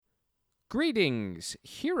Greetings,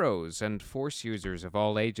 heroes and Force users of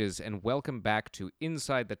all ages, and welcome back to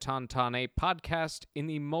Inside the Tauntaun, a podcast in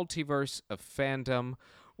the multiverse of fandom.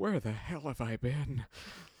 Where the hell have I been?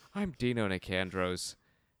 I'm Dino Nicandros,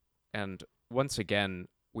 and once again,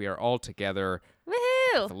 we are all together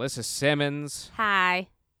Woohoo! with Alyssa Simmons Hi.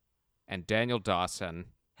 and Daniel Dawson.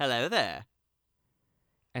 Hello there.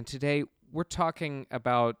 And today, we're talking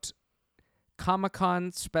about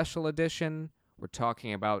Comic-Con Special Edition. We're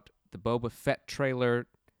talking about the Boba Fett trailer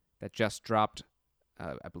that just dropped,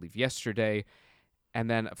 I believe, yesterday. And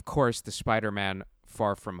then, of course, the Spider-Man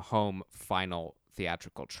Far From Home final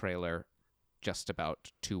theatrical trailer just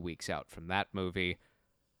about 2 weeks out from that movie.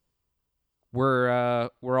 We're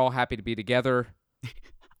all happy to be together.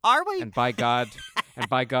 Are we? And by God,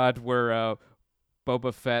 we're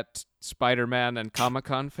Boba Fett, Spider-Man, and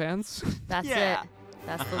Comic-Con fans. That's Yeah. it.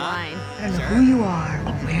 That's the line. I don't know who you are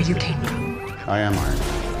or where you came from. I am Iron Man.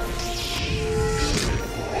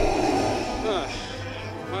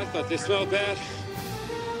 I thought they smelled bad.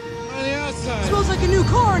 On the outside. Smells like a new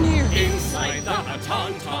car in here. Inside the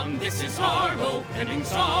Tauntaun, this is our opening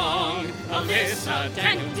song. Alyssa,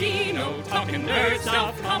 Daniel, Dino, talking nerd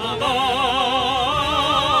stuff, come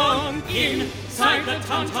along. Inside the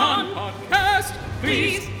Tauntaun podcast,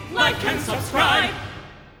 please like and subscribe.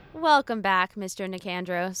 Welcome back, Mr.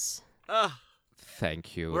 Nicandros.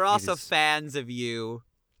 Thank you. We're It also is- fans of you.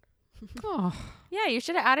 Oh, Yeah, you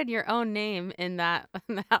should have added your own name in that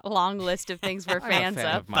long list of things we're I'm a fans fan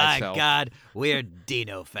of. of myself. By God, we're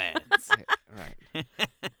Dino fans. Right.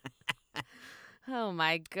 Oh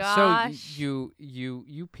my So gosh. you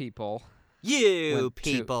people, you Went to-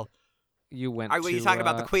 people. you went Are to... you talking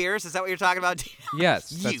about the queers? Is that what you're talking about, Dino? Yes,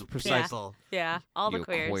 that's You precisely. people. Yeah, all the You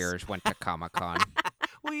queers. went to Comic-Con.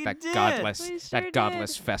 We that did. godless, We sure that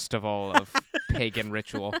godless did. festival of pagan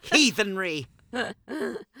ritual. Heathenry. Oh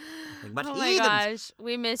Much my heathens. gosh,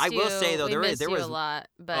 we missed I you. will say, though, we there missed you was- a lot,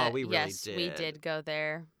 but we really yes, we did. did go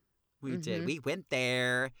there. We did. Mhm. We went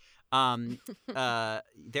there.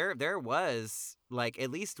 There was like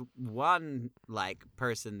at least one like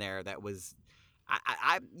person there that was.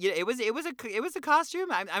 It was a costume.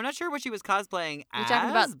 I'm not sure what she was cosplaying You as.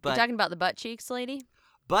 talking about the butt cheeks lady?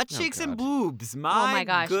 butt Oh, cheeks and God. boobs. Oh my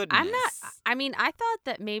gosh. Goodness. I'm not I mean, I thought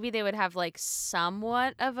that maybe they would have like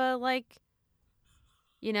somewhat of a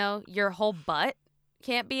your whole butt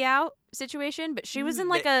can't be out situation, but she was in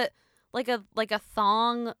like a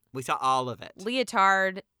thong We saw all of it.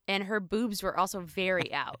 leotard and her boobs were also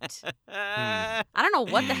very out. I I don't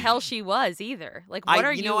know what the hell she was either. Like what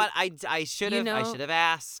are you know what? I should have. I know- should have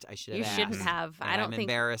asked. I should have You asked. shouldn't have. And I don't I'm think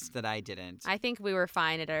embarrassed that I didn't. I think we were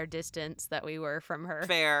fine at our distance that we were from her.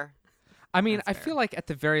 Fair. I mean, That's I fair. feel like at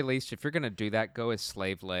the very least, if you're gonna do that, go as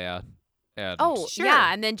Slave Leia. And Oh, Sure.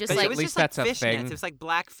 yeah, and then just But like it was At least just like that's a fishnets. thing. It was like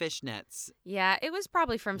black fishnets. yeah, it was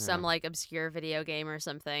probably from Yeah. some like obscure video game or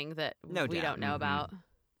something that No we doubt. don't know Mhm. about.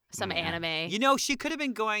 Some Yeah. anime. You know, she could have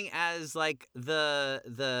been going as like the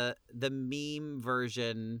meme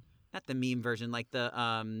version, not the meme version, like the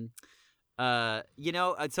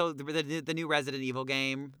so the new Resident Evil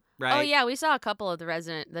game, right? Oh yeah, we saw a couple of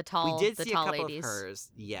the tall, we did the see a tall couple ladies. of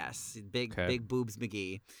hers. Yes, big Okay. big boobs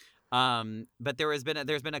McGee. But there's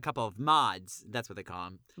been a couple of mods. That's what they call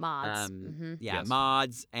them. Mods. Yeah, Yes.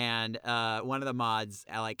 mods, and one of the mods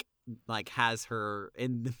like has her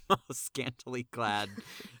in the most scantily clad,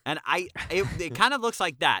 and it kind of looks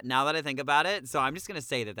like that now that I think about it. So I'm just gonna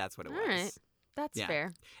say that that's what it All was. right. That's Yeah.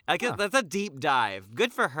 fair. Like Huh. that's a deep dive.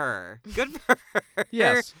 Good for her. Good for her.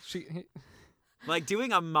 yes, she. Like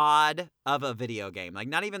doing a mod of a video game, like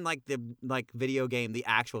not even like the video game, the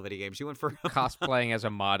actual video game. She went for Cosplaying as a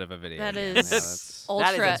mod of a video. That game. is Yeah, that's-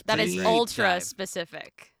 ultra. That is deep ultra dive.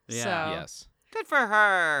 specific. Yeah. So, Yes. good for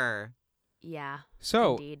her. yeah.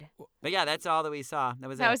 So Indeed. But yeah, that's all that we saw. That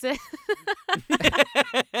was That was it.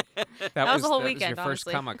 that was the whole that weekend, Was your first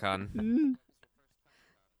honestly. Comic-Con.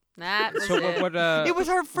 That was So it. what? It was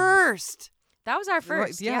her first. That was our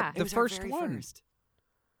first. yeah, Yeah. It The was our first very one. first.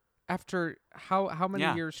 After how many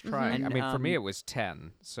Yeah. years trying? And, I mean, for me um, it was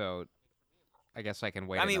 10. So I guess I can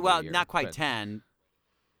wait. I mean, another well, year, not quite but- 10.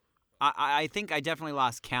 I think I definitely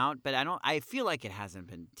lost count, but I feel like it hasn't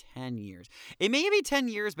been 10 years. It may be 10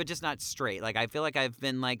 years, but just not straight. Like I feel like I've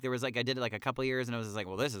been like I did it like a couple years, and I was just like,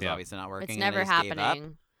 well, this is Yeah. obviously not working. It's and then never I just gave up.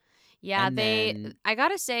 happening. Yeah, And then- I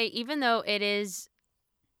gotta say, even though it is,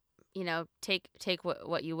 take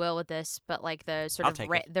what you will with this, but like the sort I'll of take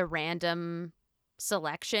it. the random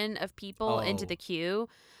selection of people into Oh, the queue,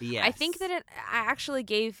 Yes. I think that it actually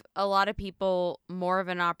gave a lot of people more of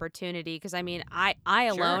an opportunity because I mean, I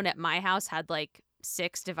alone Sure. at my house had like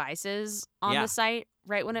 6 devices on Yeah. the site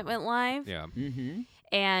right when it went live. Yeah. Mm-hmm.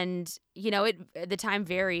 And the time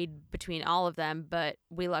varied between all of them, but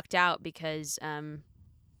we lucked out because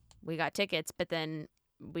we got tickets, but then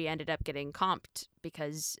we ended up getting comped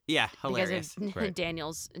because hilarious. of Right.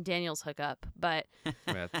 Daniel's hookup. But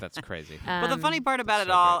Yeah, that's crazy. But the funny part about it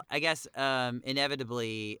so all, I guess,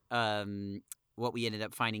 inevitably, what we ended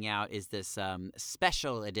up finding out is this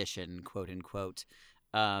special edition, quote unquote.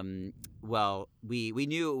 Well, we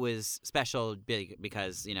knew it was special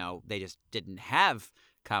because they just didn't have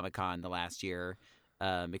Comic-Con the last year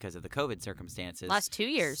because of the COVID circumstances. last 2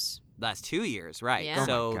 years. Last 2 years, right? Yeah.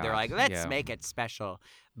 So Oh my they're God. like, let's Yeah. make it special.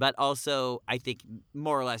 But also, I think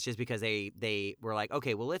more or less just because they were like,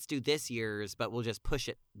 okay, well, let's do this year's, but we'll just push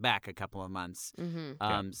it back a couple of months.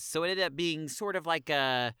 Mm-hmm. So it ended up being sort of like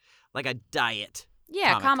a diet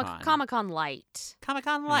Yeah, Comic-Con. Comic-Con light.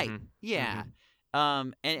 Comic-Con light. Mhm. Yeah.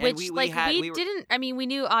 And Which we we were, didn't. I mean, we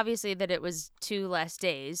knew obviously that it was 2 less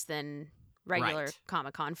days than regular Right.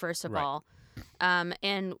 Comic-Con. First of Right. all,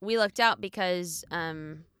 and we lucked out because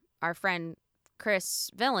our friend Chris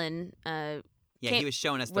Villain he was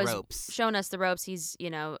showing us the was ropes. showing us the ropes. He's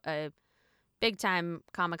a big time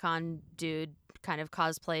Comic-Con dude, kind of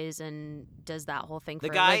cosplays and does that whole thing The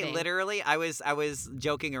for a guy living. literally, I was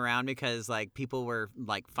joking around because like people were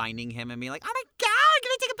like finding him and being like, "Oh my god,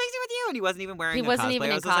 can I take a picture with you?" And he wasn't even wearing. He a wasn't cosplay. even I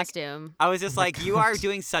in was just like- costume. I was just like, "You are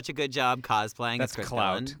doing such a good job cosplaying." That's as Chris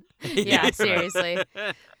clout. Villain. Yeah, Right. seriously.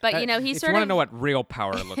 But he if sort you want of to know what real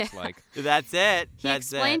power looks like, That's it. he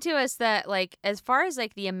That's explained it. to us that like as far as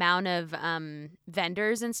like the amount of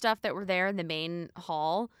vendors and stuff that were there in the main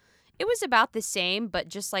hall, it was about the same, but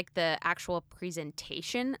just like the actual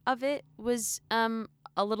presentation of it was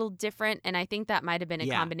a little different, and I think that might have been a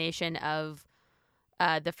Yeah. combination of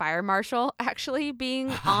the fire marshal actually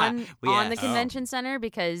being on Yes. the convention center,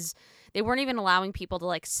 because they weren't even allowing people to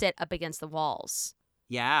like sit up against the walls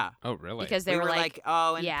Yeah. oh really? because they we were like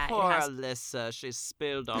 "Oh, and yeah, it poor has- Alyssa, she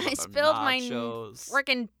spilled all of I her spilled my nachos."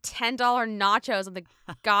 freaking $10 nachos on the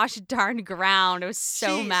gosh darn ground. I was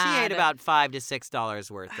so she, mad. She ate about $5 to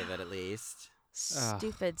 $6 worth of it at least.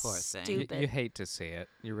 stupid, poor thing. stupid. You hate to see it.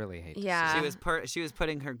 You really hate. Yeah. To see it. She was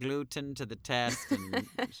putting her gluten to the test. And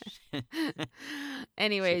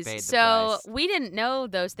Anyways, paid the so price. we didn't know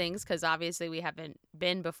those things because obviously we haven't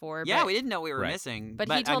been before. yeah, but we didn't know we were Right. missing. But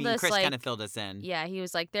But he told I mean, us, Chris like- kind of filled us in. Yeah, he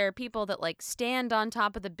was like, there are people that like stand on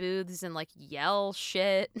top of the booths and like yell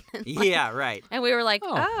shit. Yeah, right. And we were like,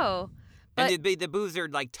 Oh. oh. But And the booths are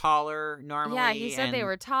like taller normally. yeah, he said they and-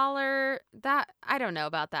 were taller. That I don't know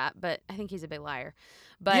about that, but I think he's a big liar.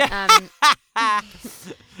 But Yeah.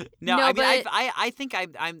 no, No, I mean, but- I think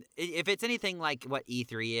I'm. If it's anything like what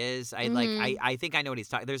E3 is, Mhm. I think I know what he's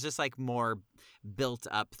talking. There's just like more built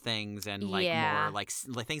up things and like Yeah. more like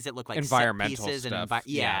things that look like Environmental set pieces stuff. and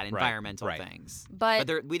Yeah, right, environmental right. things. but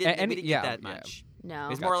We didn't and- we didn't yeah, get that yeah. much. no. It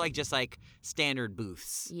was Gotcha. more like just like standard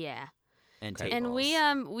booths Yeah. and Okay. tables.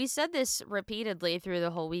 And we said this repeatedly through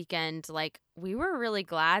the whole weekend. Like we were really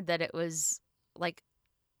glad that it was like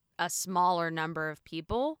a smaller number of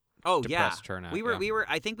people. oh Depressed yeah. turnout, We were yeah.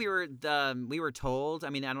 I think we were told, I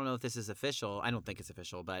mean, I don't know if this is official. I don't think it's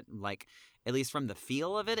official, but like at least from the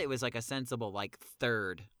feel of it, it was like a sensible like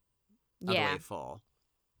third of the Yeah. way full.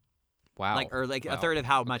 Wow. Like or like Wow. a third of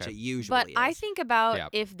how much Okay. it usually But is. I think about Yeah.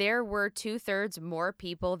 if there were 2/3 more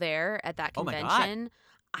people there at that Oh my God. convention,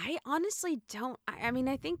 I honestly don't. I mean,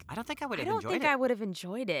 I think I don't think I would I have don't enjoyed think it. I would have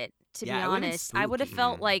enjoyed it. To Yeah, be it would've been honest, I would have spooky.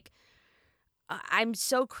 felt like I'm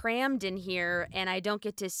so crammed in here, and I don't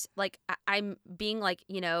get to like I'm being like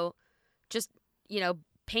just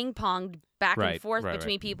ping ponged back and Right, forth right, right.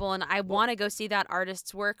 between people, and I want to go see that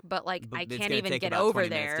artist's work, but like But I it's can't gonna even take get about over 20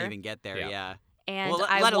 minutes to there, even get there. Yeah. Yeah. and well,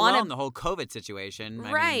 I let want alone to. the whole COVID situation. I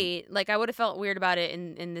mean, Right. Like I would have felt weird about it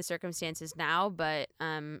in the circumstances now, but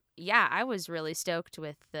yeah, I was really stoked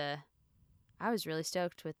with the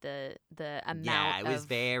amount yeah, it was of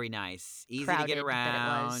very nice, easy to crowded get that it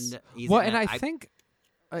around. was. Easy Well, to- and I think,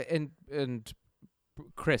 and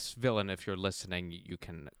Chris Villain, if you're listening, you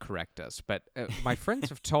can correct us. But my friends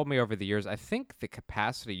have told me over the years, I think the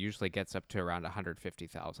capacity usually gets up to around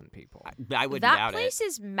 150,000 people. I wouldn't that doubt place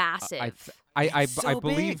is massive. I It's so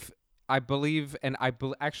believe. I believe, and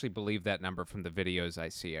actually believe that number from the videos I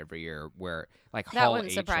see every year, where like That Hall wouldn't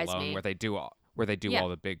H surprise alone, me. where they do all Yeah.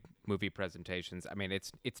 the big movie presentations. I mean,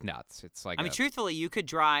 it's nuts. It's like I mean, a- truthfully, you could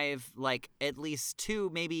drive like at least 2,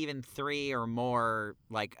 maybe even 3 or more,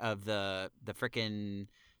 like of the frickin'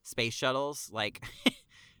 space shuttles. Like,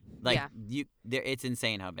 Yeah. it's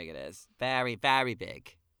insane how big it is. Very, very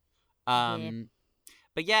big.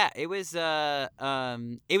 But yeah, it was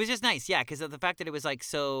just nice. Yeah, because of the fact that it was like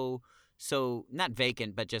so not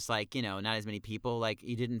vacant, but just like not as many people. Like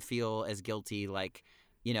you didn't feel as guilty like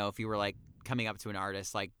if you were like coming up to an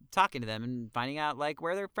artist, like talking to them and finding out like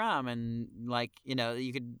where they're from, and like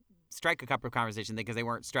you could strike a couple of conversations because they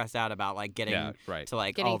weren't stressed out about like getting right. to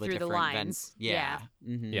like Getting all the through the different lines. Yeah.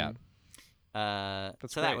 Mm-hmm. Yeah. So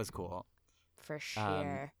great. that was cool. For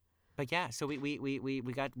sure. But yeah, so we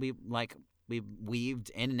weaved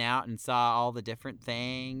in and out and saw all the different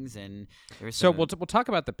things, and there was So some, we'll talk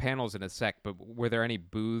about the panels in a sec, but were there any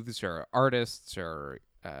booths or artists or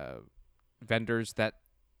vendors that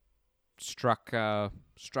struck a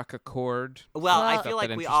chord? well, I Stuff feel that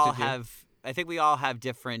like we all interested you? have. I think we all have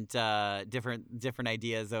different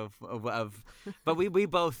ideas of but we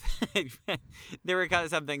both there were kind of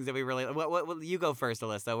some things that we really. What you go first,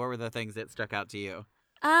 Alyssa? What were the things that struck out to you?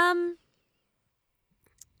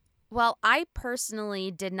 Well, I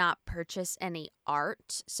personally did not purchase any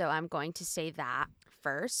art, so I'm going to say that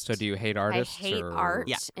first. So do you hate artists? I hate or... art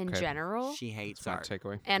Yeah. in Okay. general She hates That's my art.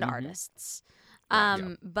 takeaway. and Mhm. artists. Right,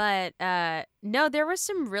 yeah. But no, there was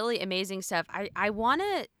some really amazing stuff. I want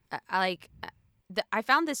to I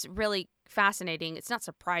found this really fascinating. It's not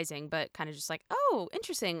surprising, but kind of just like, oh,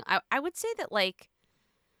 interesting. I would say that like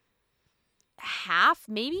half,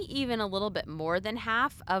 maybe even a little bit more than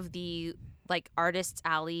half of the like Artists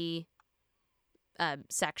Alley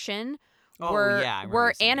section Oh, were yeah, I remember were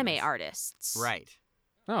you saying anime this. artists. Right.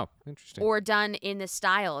 Oh, interesting. Or done in the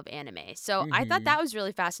style of anime. So I thought Mhm. that was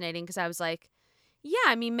really fascinating because I was like, yeah,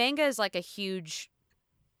 I mean, manga is like a huge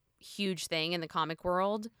thing in the comic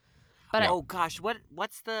world. But Oh gosh,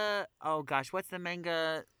 what's the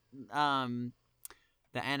manga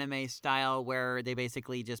the anime style where they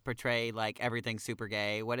basically just portray like everything super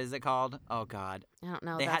gay? What is it called? Oh god. I don't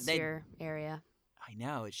know. They That's they- your area. I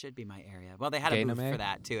know, it should be my area. Well, they had a booth Gayname? for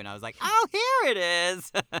that too, and I was like, "Oh, here it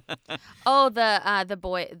is." Oh, the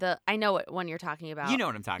boy. I know what one you're talking about. You know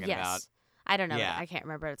what I'm talking yes. about. I don't know. Yeah. I can't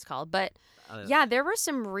remember what it's called. But Uh, yeah, there were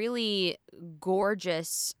some really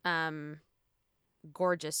gorgeous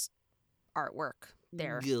artwork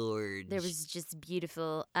there. Gorge. There was just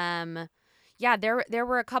beautiful. Yeah, there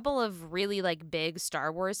were a couple of really like big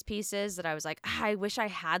Star Wars pieces that I was like, I wish I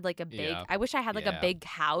had like a big. Yeah. I wish I had like a Yeah. big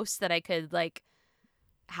house that I could like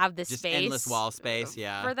have the just space endless wall space.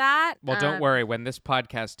 Yeah, for that. Well, don't worry. When this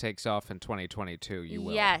podcast takes off in 2022, you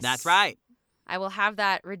will. Yes, that's right. I will have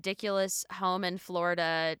that ridiculous home in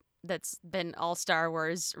Florida that's been all Star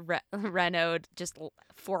Wars renoed, just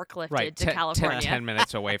forklifted Right. to California. 10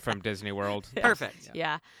 minutes away from Disney World. Perfect.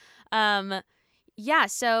 Yeah. Yeah,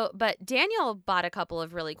 so but Daniel bought a couple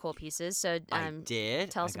of really cool pieces. So I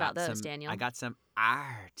did. tell us I got about those, some- Daniel. I got some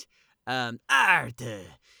art. Art.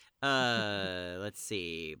 Let's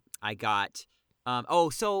see. I got.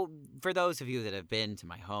 So for those of you that have been to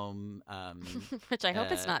my home, which I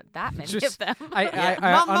hope it's not that many just- of them. I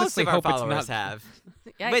most honestly of our hope it's followers not. have.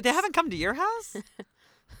 Yikes. Wait, they haven't come to your house?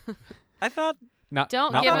 I thought Not,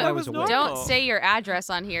 Don't not give while it- I was away. normal. Don't say your address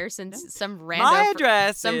on here since some rando my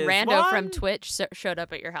address some is rando from one- Twitch showed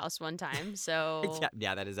up at your house one time. So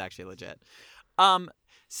yeah, that is actually legit. One of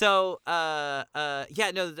the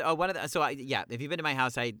if you've been to my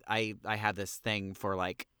house, I have this thing for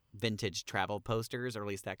like vintage travel posters, or at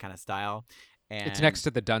least that kind of style. And It's next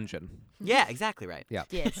to the dungeon. Yeah, exactly right. Yeah.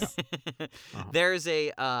 yes. There was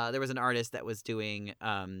an artist that was doing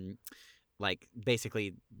like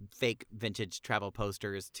basically fake vintage travel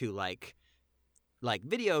posters to like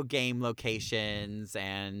video game locations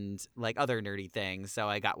and like other nerdy things. So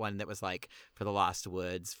I got one that was like for the Lost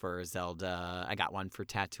Woods for Zelda. I got one for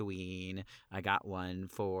Tatooine. I got one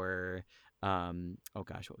for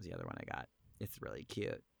what was the other one I got? It's really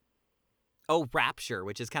cute. Oh, Rapture,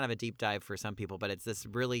 which is kind of a deep dive for some people, but it's this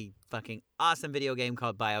really fucking awesome video game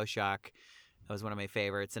called BioShock. That was one of my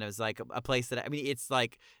favorites, and it was like a place that it's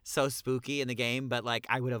like so spooky in the game, but like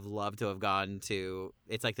I would have loved to have gone to.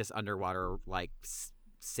 It's like this underwater like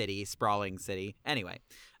city, sprawling city. Anyway,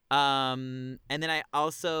 and then I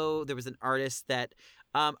also there was an artist that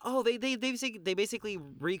they basically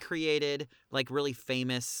recreated like really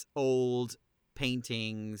famous old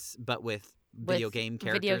paintings, but with video game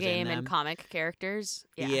characters. Video game in them. and comic characters.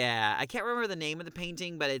 Yeah. Yeah, I can't remember the name of the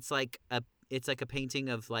painting, but it's like a painting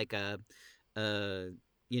of like a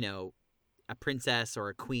princess or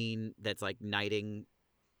a queen that's like knighting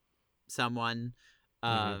someone.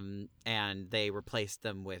 And they replaced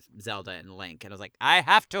them with Zelda and Link, and I was like, I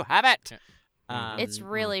have to have it. It's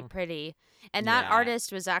really pretty. And that yeah.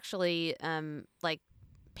 artist was actually like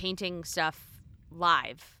painting stuff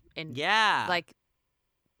live in like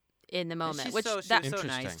in the And moment. she's Which so, she's that, so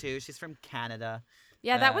nice Interesting. too. She's from Canada.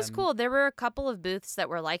 yeah, that was um, cool. There were a couple of booths that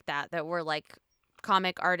were like that were like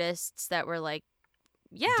comic artists that were like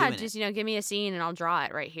doing just it. give me a scene and I'll draw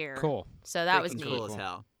it right here. Cool. So that was Freaking neat. cool as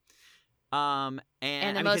hell. And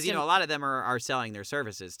And the I mean, most because a lot of them are selling their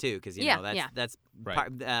services too, because Yeah, that's yeah. that's Right.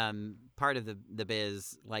 part of the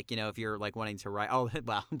biz. Like if you're like wanting to write. Oh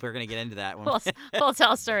well, we're gonna get into that one. We'll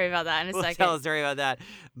tell a story about that in a We'll second. tell a story about that.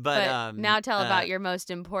 But now tell about your most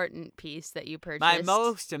important piece that you purchased. my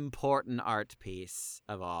most important art piece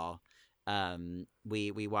of all.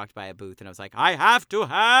 We walked by a booth and I was like, I have to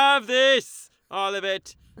have this, all of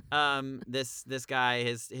it. This guy,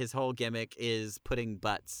 his whole gimmick is putting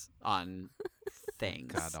butts on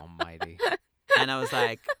things. God almighty. And I was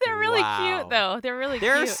like, They're really wow. cute, though. They're really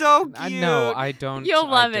They're cute. so cute. I know. I don't. You'll I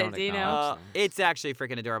love don't it, Dino. acknowledge them. It's actually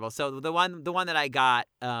freaking adorable. So the one that I got,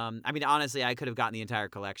 I mean, honestly, I could have gotten the entire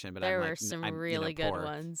collection, but There I'm were like, some I'm, really good poor.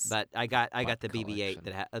 ones. But I got the Butt BB-8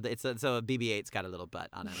 collection. that so a BB-8's got a little butt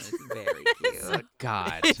on it. It's very cute.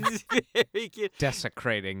 God. It's very cute.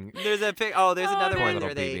 Desecrating. There's a pic. Oh, there's Oh, another Poor one little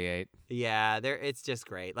where they. BB-8. Yeah, there. It's just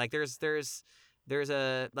great. Like there's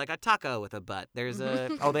a like a taco with a butt. There's a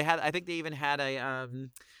they had. I think they even had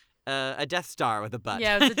a Death Star with a butt.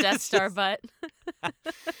 Yeah, it was a Death It's Star just- butt.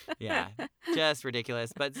 Yeah, just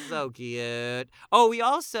ridiculous, but so cute. Oh, we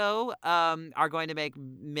also are going to make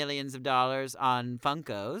millions of dollars on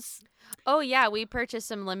Funkos. Oh yeah, we purchased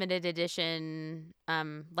some limited edition,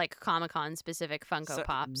 like Comic-Con specific Funko So,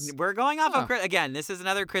 Pops. We're going off Huh. of Chris again. This is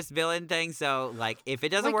another Chris Villain thing. So like, if it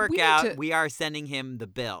doesn't Like, work we need out, to- we are sending him the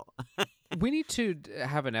bill. We need to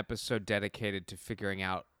have an episode dedicated to figuring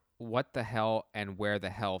out what the hell and where the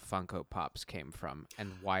hell Funko Pops came from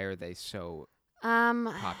and why are they so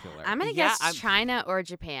popular. I'm gonna Yeah, guess China or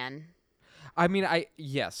Japan. I mean,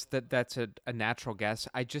 yes, that's a natural guess.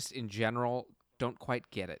 I just in general don't quite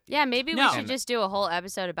get it. Yeah, maybe No. we should just do a whole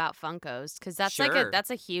episode about Funkos because that's Sure. that's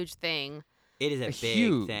a huge thing. It is a big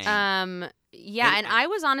Huge. thing. Yeah, And- and I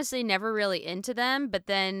was honestly never really into them, but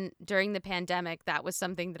then during the pandemic, that was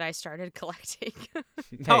something that I started collecting.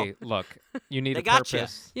 Hey, look, you need They a gotcha.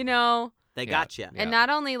 purpose. you know, They Yeah. got you. Yeah. and not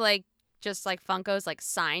only like just like Funkos, like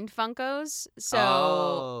signed Funkos. So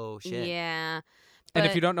Oh shit. yeah. And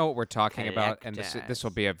if But- you don't know what we're talking about, and this Collectors.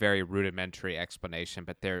 will be a very rudimentary explanation,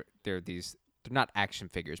 but they're not action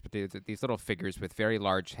figures, but they're these little figures with very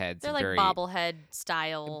large heads they're and like very bobblehead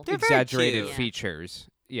style. They're very exaggerated cute. features.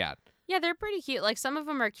 Yeah. Yeah, they're pretty cute. Like some of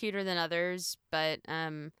them are cuter than others, but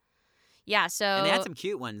yeah. So And they had some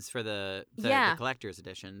cute ones for the Yeah. collector's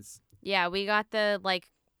editions. yeah, we got the like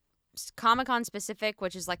Comic-Con specific,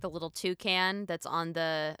 which is like the little toucan that's on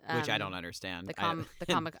the Which I don't understand. the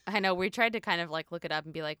comic. I know we tried to kind of like look it up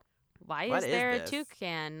and be like, why What is is there this? a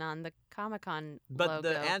toucan on the Comic-Con But logo?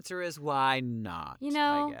 the answer is why not? You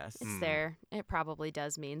know, I guess. it's Mm. there. It probably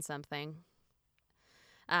does mean something.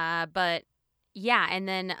 But yeah, and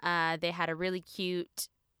then they had a really cute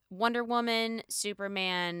Wonder Woman,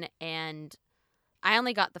 Superman, and I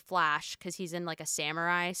only got the Flash because he's in like a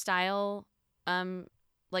samurai style,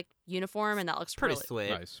 like uniform, and that looks Pretty really sweet.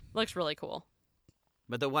 Nice. looks really cool.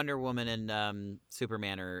 But the Wonder Woman and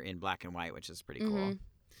Superman are in black and white, which is pretty cool.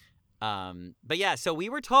 But yeah, so we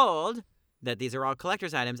were told that these are all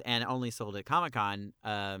collector's items and only sold at Comic-Con,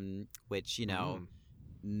 which, you know,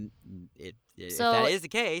 if So, that is the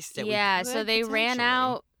case, that Yeah, we so could they ran potentially-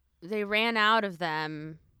 out. They ran out of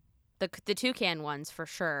them, the toucan ones for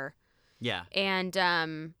sure. Yeah.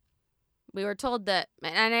 And we were told that,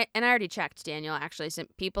 and I already checked, Daniel. Actually, some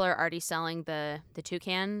people are already selling the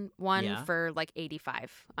toucan one Yeah. for like $85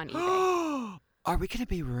 on eBay. Are we going to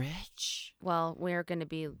be rich? Well, we're going to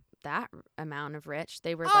be that amount of rich.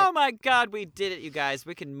 They were Oh like, my God, we did it, you guys.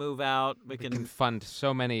 We can move out. We We can can. fund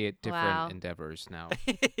so many different Wow. endeavors now.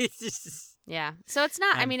 It's just. yeah. So it's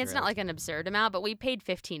not. I I'm mean, it's not thrilled. like an absurd amount, but we paid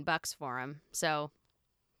 $15 for them. So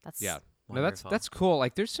that's Yeah. No, Wonderful. that's cool.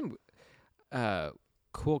 Like, there's some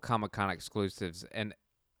cool Comic-Con exclusives, and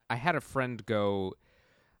I had a friend go.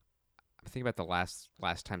 I'm thinking about the last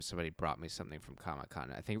time somebody brought me something from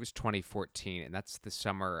Comic-Con. I think it was 2014, and that's the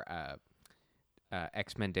summer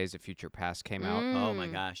X-Men: Days of Future Past came out. Oh my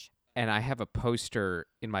Mm. gosh. And I have a poster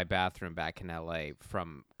in my bathroom back in LA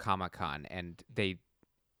from Comic-Con, and they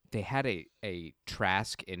had a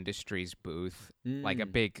Trask Industries booth, like a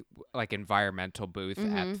Mm, big like environmental booth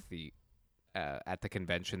Mhm. at the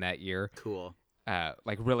convention that year. Cool.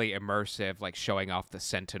 Like really immersive, like showing off the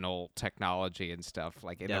Sentinel technology and stuff,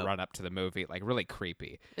 like in the Dope. run up to the movie, like really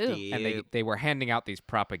creepy. ooh. And they Cute. they were handing out these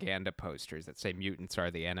propaganda posters that say mutants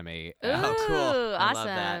are the enemy. Oh, cool. Ooh, I awesome. love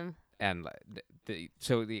that. And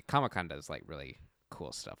so the Comic-Con does like really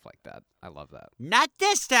cool stuff like that. I love that. Not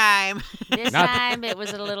this time. This Not- time it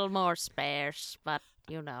was a little more sparse, but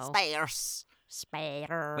you know, Bears.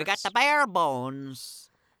 sparse. We got the bare bones.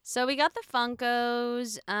 So we got the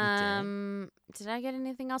Funkos. Did I get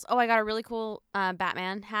anything else? Oh, I got a really cool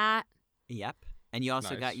Batman hat. Yep. And you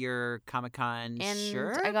also Nice. got your Comic-Con And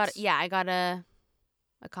shirt? I got a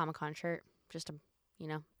Comic-Con shirt. Just a,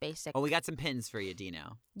 basic. Oh, we got some pins for you,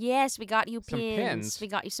 Dino. Yes, we got you Some pins. pins? We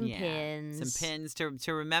got you some Yeah, pins. Some pins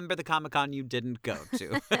to remember the Comic-Con you didn't go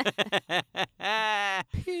to.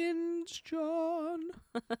 Pins, John.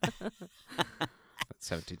 That's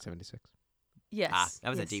 1776. Yes. that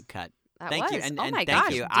was a yes. deep cut. That Thank was. you. And, oh and my thank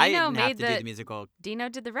gosh. you. Dino I didn't have made to do the musical. Dino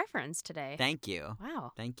did the reference today. Thank you.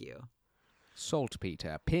 Wow. Thank you.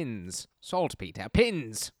 Saltpeter, pins. Saltpeter,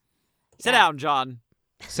 pins. Sit Yeah. down, John.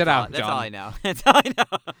 Sit down, That's John. all I know. That's all I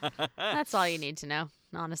know. That's all you need to know,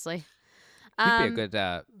 honestly. You'd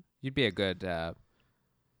be a good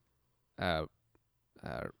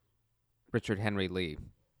Richard Henry Lee,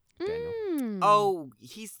 Daniel. Mm. Oh,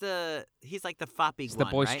 he's like the foppy He's the one,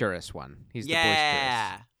 right? boisterous one. He's the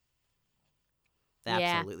Yeah. boisterous.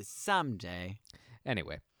 Yeah. Absolutely. Someday.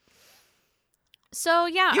 Anyway, So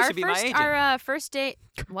yeah, You our should be my first agent. our first date.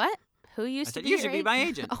 What? Who used I to said be you your should be my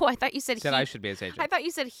agent. Oh, I thought you said said he. I should be his agent. I thought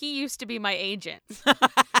you said he used to be my agent.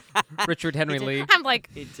 Richard Henry Lee. I'm like,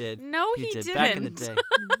 He did. no, He he did. didn't. Back in the day.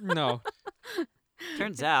 No,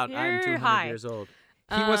 Turns out I'm You're 200 high. years old.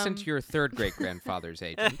 he wasn't Um, your third great grandfather's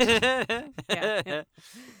agent. Yeah.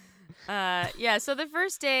 Yeah. So the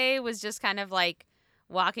first day was just kind of like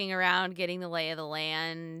walking around, getting the lay of the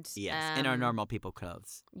land. Yes, in our normal people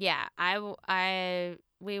clothes. Yeah,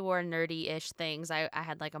 we wore nerdy-ish things. I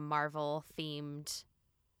had like a Marvel themed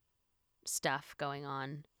stuff going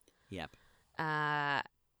on. Yep. I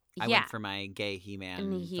I went for my gay He-Man.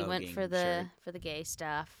 and he went for voguing the gay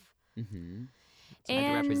stuff. shirt. Mm-hmm. So I had to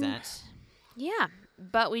And represent. yeah,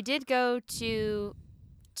 but we did go to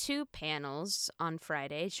 2 panels on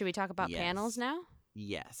Friday. Should we talk about panels Yes. now?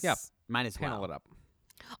 Yes. Yep. Mine as Panel well. it up.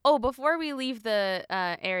 Oh, before we leave the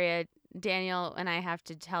area, Daniel and I have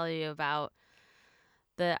to tell you about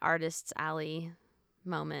the Artist's Alley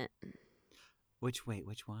moment. Which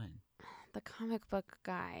one? The comic book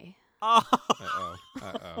guy. Oh.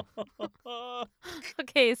 Uh-oh.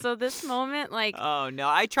 Okay, so this moment, like, Oh no!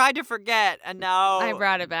 I tried to forget, and now I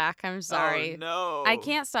brought it back. I'm sorry. Oh no! I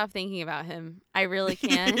can't stop thinking about him. I really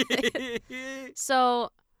can't. So,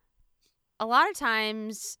 a lot of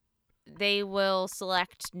times they will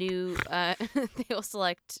select new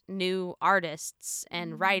artists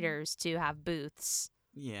and writers to have booths.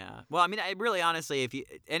 Yeah. Well, I mean, I really, honestly, if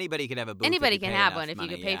anybody could have a booth. Anybody if you can pay have enough one if you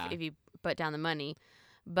money, could pay yeah. if you put down the money.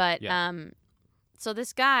 But Yeah. so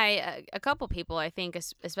this guy, a couple people, I think,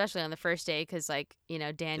 especially on the first day, because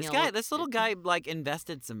Daniel. This little guy, like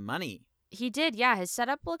invested some money. He did, yeah. His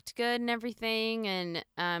setup looked good and everything, and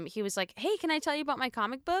he was like, "Hey, can I tell you about my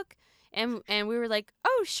comic book?" And we were like,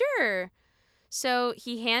 "Oh, sure." So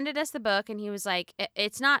he handed us the book, and he was like,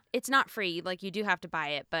 "It's not free. Like, you do have to buy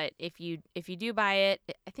it, but if you do buy it,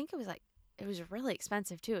 I think it was really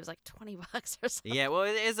expensive too. It was like $20 or something." Yeah. Well,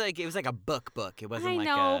 it was like a book. It wasn't I like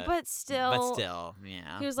know, a. but still,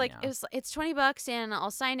 Yeah. he was like, yeah. "It's $20 and I'll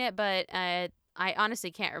sign it," but I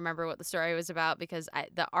honestly can't remember what the story was about because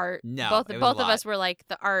the art. No, both it was both a of lot. us were like,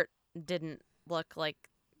 the art didn't look like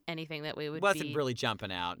anything that we would wasn't be really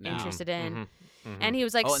jumping out. No. interested in. Mhm, mhm. And he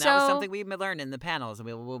was like, Oh, and "So that was something we learned in the panels, and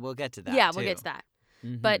we'll get to that. yeah, too. we'll get to that."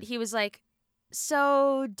 Mhm. But he was like,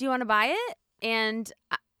 "So do you want to buy it?" And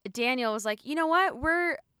Daniel was like, "You know what?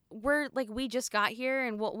 We're like, we just got here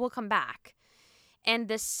and we'll come back." And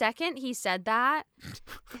the second he said that,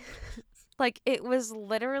 like, it was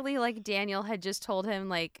literally like Daniel had just told him,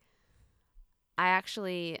 like, "I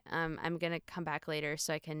actually I'm going to come back later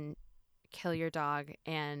so I can kill your dog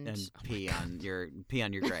and pee on your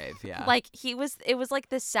grave. Yeah. like it was like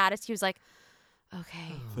the saddest. He was like,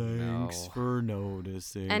 "Okay." Thanks No. for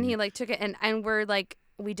noticing. And he like took it and we're like,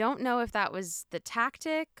 we don't know if that was the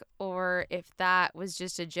tactic or if that was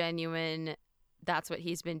just a genuine, that's what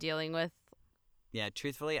he's been dealing with. Yeah,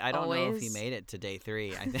 truthfully, I don't know if he Always. made it to day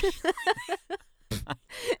 3. I think.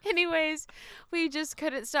 Anyways, we just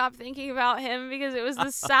couldn't stop thinking about him because it was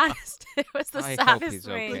the saddest. It was the I saddest hope he's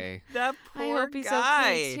thing. okay. That I poor hope he's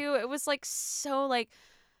guy. okay too. It was like so like.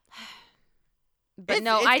 But It's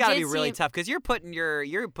I gotta did be really see. tough because you're putting your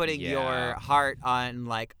Yeah. heart on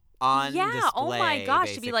on Yeah. display. Oh my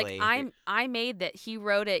gosh. To be like, basically. I made that. He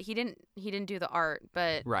wrote it. He didn't do the art,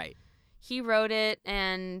 but right. he wrote it,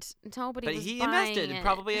 and nobody But was he buying invested it.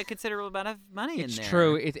 probably a considerable amount of money It's in there.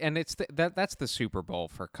 true. It's that's the Super Bowl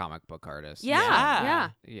for comic book artists. Yeah. Yeah. Yeah.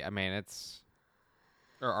 Yeah, I mean it's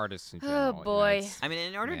or artists in Oh, general. you know, boy. it's- I mean,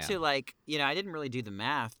 in order Man. to I didn't really do the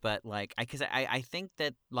math, but like, I think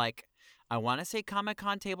that like I want to say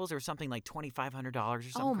Comic-Con tables are something like $2,500 or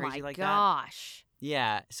something Oh crazy my like that. gosh.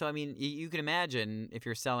 Yeah. So, I mean, you can imagine if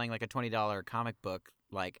you're selling like a $20 comic book,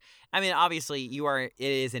 like, I mean, obviously it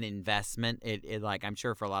is an investment. It like, I'm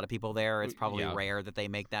sure for a lot of people there, it's probably Yeah. rare that they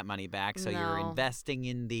make that money back. So you're No. investing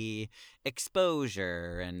in the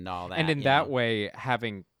exposure and all that. And in you that know? way,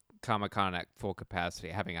 having Comic-Con at full capacity,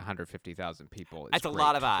 having 150,000 people is That's a great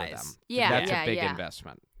lot of for eyes. them. Yeah, That's yeah, a big yeah.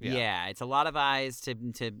 investment. Yeah, it's a lot of eyes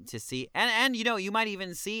to see, and you know, you might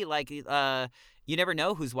even see like you never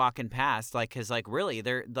know who's walking past, like, because like really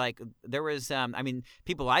there was I mean,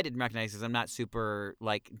 people I didn't recognize because I'm not super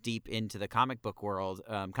like deep into the comic book world,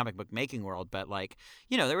 comic book making world, but like,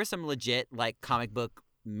 you know, there were some legit like comic book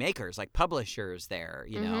makers, like publishers there,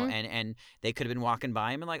 you know, and they could have been walking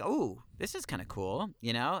by him and like, oh, this is kind of cool,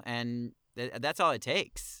 you know, and that's all it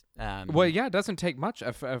takes. Well, yeah, it doesn't take much.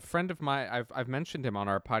 A friend of mine, I've mentioned him on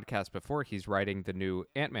our podcast before. He's writing the new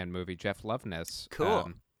Ant-Man movie, Jeff Loveness.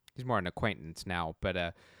 Cool. He's more an acquaintance now,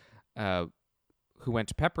 but who went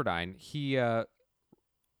to Pepperdine. He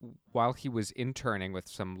while he was interning with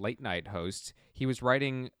some late night hosts, he was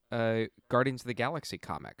writing Guardians of the Galaxy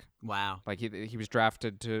comic. Wow. Like he was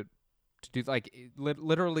drafted to do like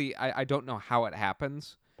literally. I don't know how it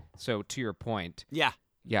happens. So to your point,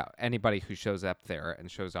 Yeah, anybody who shows up there and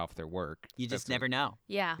shows off their work, you just that's never know.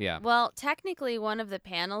 Yeah. Yeah. Well, technically, one of the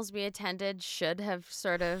panels we attended should have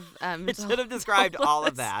sort of It should have described told all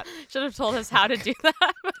of us- that. Should have told us how to do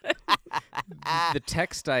that. the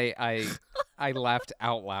text I laughed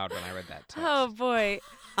out loud when I read that text. Oh boy.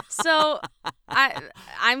 So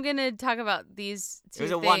I'm gonna talk about these two. It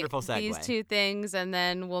was a wonderful segue. These two things, and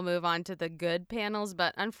then we'll move on to the good panels.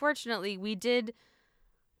 But unfortunately, we did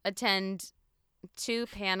attend two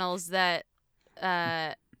panels that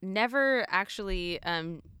never actually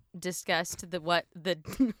discussed what the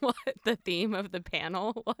theme of the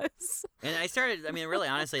panel was. And I mean, really,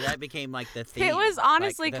 honestly, that became like the theme. It was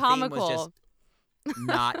honestly like, the theme was comical. just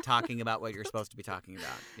not talking about what you're supposed to be talking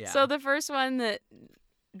about. Yeah. So the first one that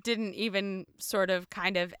didn't even sort of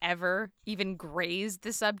kind of ever even graze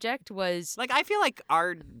the subject was like, I feel like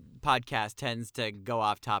our podcast tends to go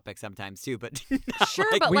off topic sometimes too, but sure,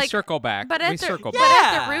 like, but we like circle back. but we at the circle but back.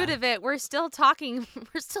 at the Yeah. root of it, we're still talking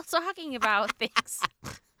about things.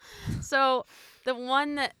 So the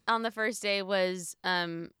one that on the first day was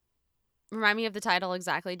remind me of the title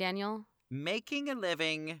exactly, Daniel. making a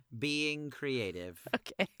living being creative.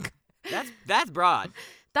 Okay. That's broad.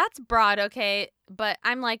 That's broad, okay, but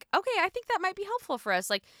I'm like, okay, I think that might be helpful for us.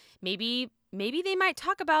 Like maybe they might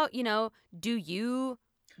talk about, you know, do you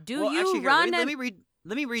Well, actually, here, run let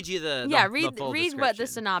me read you the yeah, the read full read what the description.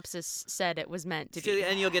 synopsis said it was meant to So- be.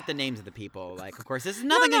 and you'll get the names of the people. Like, of course, this is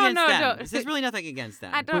nothing no, against no, them. no. This is really nothing against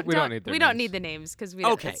them. I don't, We don't need their we don't names. need the names because we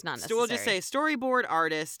Okay, it's not necessary. so we'll just say storyboard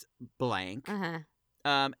artist blank, uh-huh,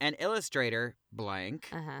 and illustrator blank.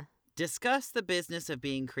 uh-huh. Discuss the business of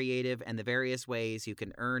being creative and the various ways you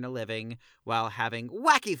can earn a living while having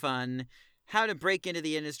wacky fun, how to break into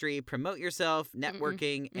the industry, promote yourself,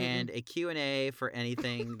 networking, and a Q&A for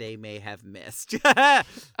anything they may have missed.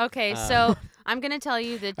 Okay, so I'm going to tell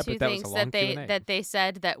you the bet two that was a things long Q&A. that they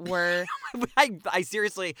said that were I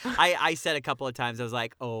seriously, I said a couple of times, I was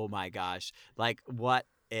like, oh my gosh, like, what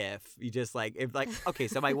if you just like, if like, okay,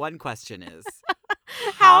 so my one question is,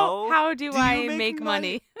 how do do I you make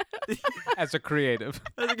money? As a creative.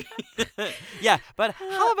 yeah, but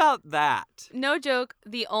how about that? No joke.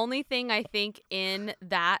 The only thing I think in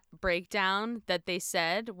that breakdown that they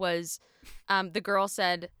said was the girl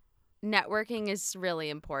said networking is really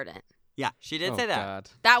important. Yeah, she did Oh, say that. God.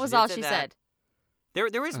 That She was did all say she that. said.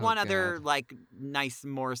 There was Oh, one other God. like nice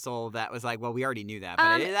morsel that was like, well, we already knew that,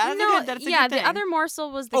 but that's no, a good, that's a yeah, good thing. the other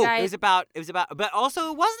morsel was the oh, guy. it was about, but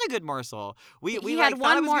also it wasn't a good morsel. We he like had thought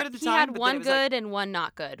one it was more. good at the He time, had but then one it was like, good and one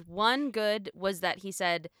not good. One good was that he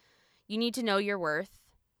said, "You need to know your worth."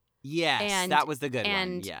 yes, and- that was the good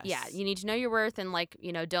and one. Yes, yeah, you need to know your worth and like,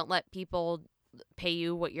 you know, don't let people pay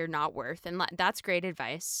you what you're not worth, and that's great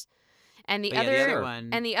advice. And the But yeah, other, the other Sure. one,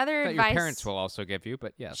 and the other That your advice parents will also give you,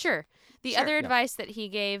 but yes. Sure. The Sure, other yeah. advice that he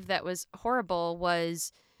gave that was horrible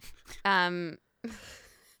was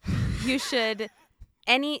you should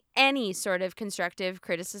any sort of constructive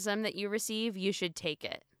criticism that you receive, you should take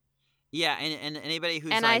it. yeah, and anybody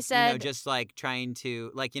who's And like, I you know, said- just like trying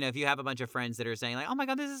to, like, you know, if you have a bunch of friends that are saying like, oh my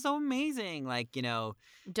god, this is so amazing, like, you know,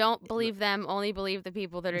 Don't believe them, only believe the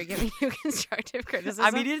people that are giving you constructive criticism.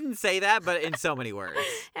 I mean, he didn't say that, but in so many words.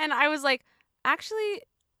 And I was like, actually,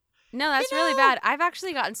 no, that's really know- bad. I've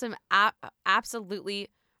actually gotten some absolutely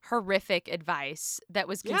horrific advice that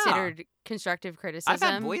was Yeah. considered constructive criticism. I've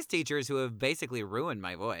had voice teachers who have basically ruined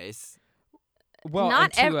my voice. Well,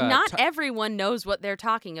 not and to, not everyone knows what they're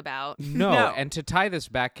talking about. No, No. and to tie this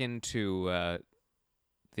back into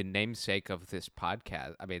the namesake of this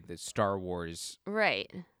podcast, I mean, the Star Wars, Right.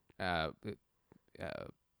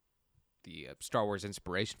 the Star Wars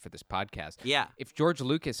inspiration for this podcast. Yeah. If George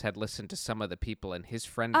Lucas had listened to some of the people in his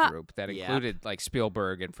friend group that Yep. included like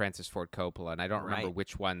Spielberg and Francis Ford Coppola, and I don't remember Right.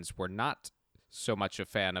 which ones were not so much a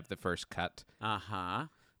fan of the first cut, Uh-huh.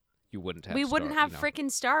 you wouldn't have. We wouldn't have Star,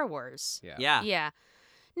 frickin' Star Wars. Yeah. Yeah. Yeah.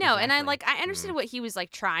 No, and Exactly. I understood what he was like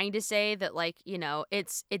trying to say, that like,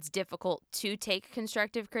 it's difficult to take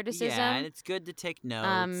constructive criticism. Yeah, and it's good to take notes,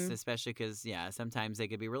 Um, especially because, sometimes they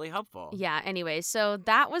could be really helpful. Yeah, anyway, so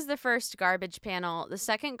that was the first garbage panel. The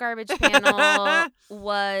second garbage panel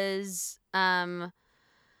was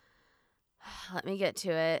let me get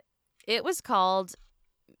to it. It was called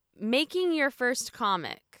Making Your First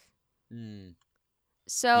Comic. Mm.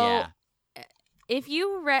 So Yeah. if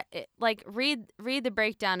you read the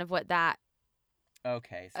breakdown of what that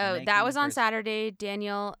Okay. So Oh, making that was your on first- Saturday,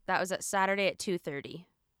 Daniel. That was at Saturday at 2:30.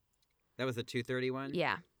 That was the 2:30 one?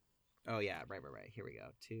 Yeah. Oh, yeah. Right. Here we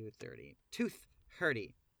go. 2:30.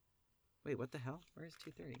 2:30. Wait, what the hell? Where's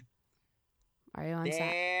 2:30? Are you on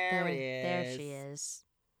There it is. There she is.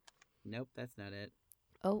 Nope, that's not it.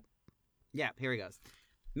 Oh. Yeah, here he goes.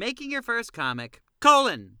 Making your first comic,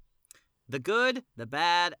 the good, the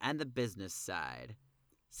bad, and the business side.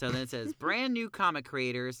 So then it says, brand new comic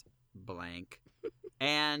creators, blank,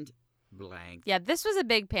 and blank. Yeah, this was a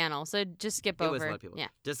big panel, so just skip It over. was a lot of people. Yeah.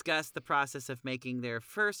 Discuss the process of making their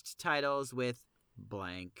first titles with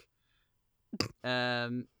blank.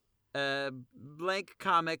 Blank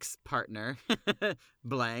comics partner,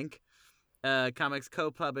 blank. Comics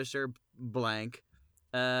co-publisher, blank.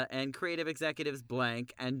 And creative executives,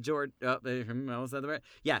 blank. And George. Oh, almost said the right.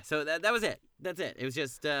 Yeah. So that was it. That's it. It was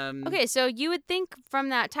just. Okay, so you would think from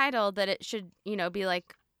that title that it should, be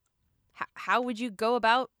like, how would you go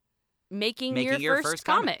about making your first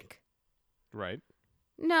comic? Right.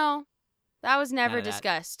 No, that was never None of that.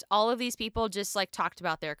 discussed. All of these people just like talked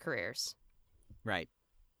about their careers. Right.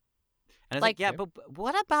 And I was Like- like, yeah, but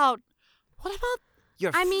what about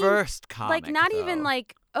your I mean, first comic? Like, not even though?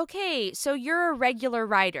 like, okay, so you're a regular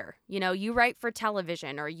writer. You write for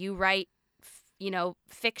television, or you write,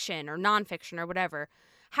 fiction or nonfiction or whatever.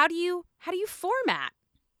 How do you format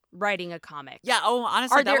writing a comic? Yeah. Oh,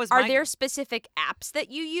 honestly, that was are my... there specific apps that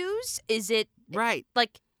you use? Is it Right.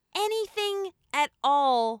 like anything at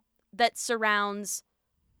all that surrounds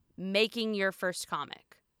making your first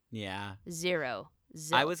comic? Yeah. Zero.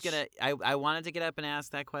 Zilch. I was gonna. I wanted to get up and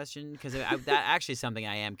ask that question because that actually is something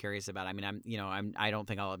I am curious about. I mean, I don't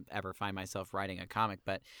think I'll ever find myself writing a comic,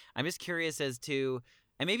 but I'm just curious as to,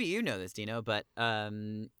 and maybe you know this, Dino, but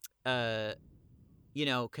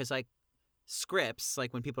because like scripts,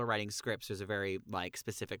 like when people are writing scripts, there's a very like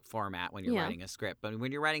specific format when you're Yeah. writing a script. But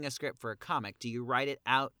when you're writing a script for a comic, do you write it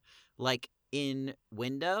out like in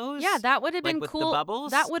Windows? Yeah, that would have like been with cool. the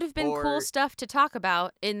bubbles? That would have been Or- cool stuff to talk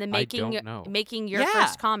about in the don't know. making your Yeah.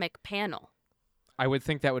 first comic panel. I would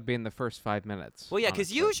think that would be in the first 5 minutes. Well, yeah,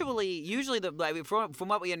 because honestly. usually from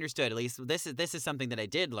what we understood, at least this is something that I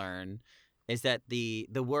did learn, is that the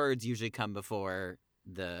words usually come before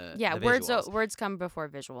the Yeah, the words visuals. words come before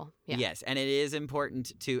visual. Yeah. Yes, and it is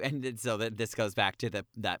important to, and so that this goes back to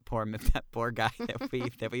that poor guy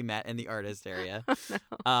that we met in the artist area,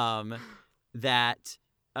 that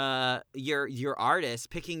your artist,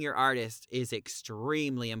 picking your artist is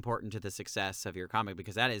extremely important to the success of your comic,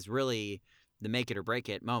 because that is really the make it or break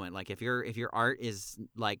it moment. Like if your art is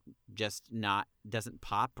like just doesn't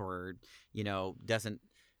pop, or doesn't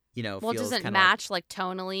Well, it feels doesn't kinda match like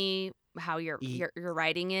tonally how your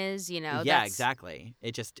writing is. yeah, that's- exactly.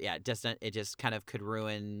 It just kind of could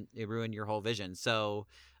ruin your whole vision. So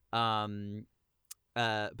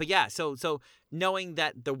but yeah, so knowing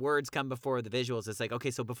that the words come before the visuals, it's like,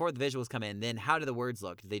 okay, so before the visuals come in, then how do the words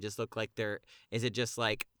look? Do they just look like is it just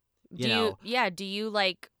like Do you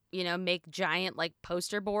like, make giant like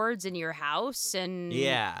poster boards in your house and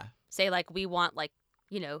yeah. say like we want like,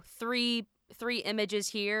 three images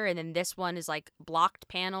here, and then this one is like blocked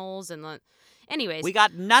panels, and anyways, We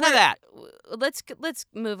got none of that. Let's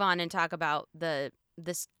move on and talk about the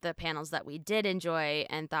panels that we did enjoy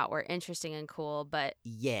and thought were interesting and cool, but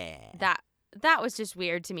Yeah. that was just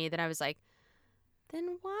weird to me, that I was like,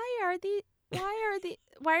 then why are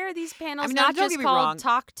these panels now, not don't just get me called wrong.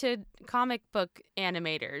 Talk to Comic Book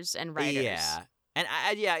Animators and Writers? Yeah. And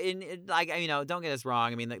don't get us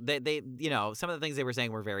wrong. I mean, like, they some of the things they were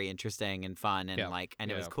saying were very interesting and fun, and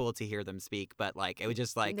it was cool to hear them speak. But like, it was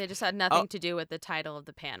just like, They just had nothing to do with the title of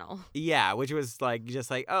the panel. yeah, which was like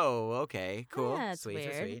just like, oh, okay, cool, That's sweet,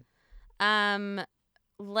 weird. sweet.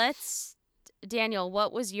 Daniel,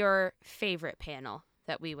 what was your favorite panel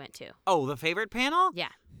that we went to? Oh, the favorite panel? Yeah.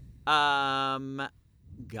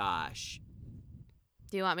 Gosh.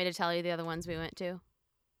 Do you want me to tell you the other ones we went to?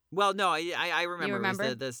 Well, no, I remember. You remember?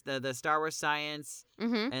 It was the Star Wars science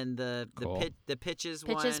Mm-hmm. and the Cool. the pitches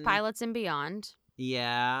Pitches, one. Pilots, and Beyond.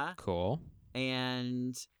 Yeah, Cool.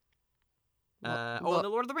 and Lo- and the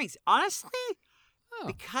Lord of the Rings. Honestly, Oh.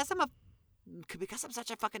 because I'm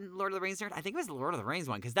such a fucking Lord of the Rings nerd, I think it was the Lord of the Rings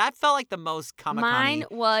one because that felt like the most Comic-Con. Mine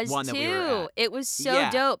was one too. that we were at. It was so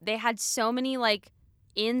Yeah. dope. They had so many like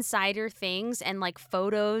insider things and like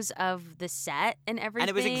photos of the set and everything.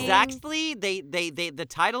 And it was exactly the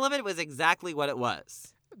title of it was exactly what it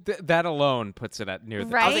was. That alone puts it at near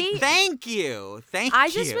the Right? I was like, thank you. I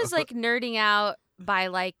just was like nerding out by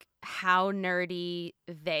like how nerdy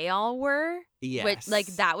they all were. yes. Which like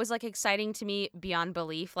that was like exciting to me beyond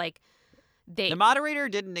belief. Like they The moderator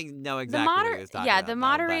didn't know exactly what he was talking about. the though,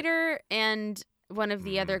 moderator and one of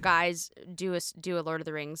the other Mm. guys do a Lord of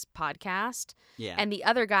the Rings podcast. but, yeah. And the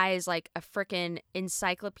other guy is like a freaking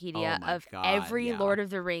encyclopedia Oh my of God, every yeah. Lord of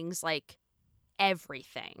the Rings, like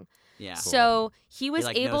everything. yeah. So he was he,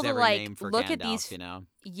 like, able knows to every like name for look at Gandalf, these. you know.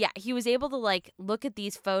 Yeah, he was able to like look at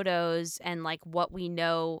these photos and like what we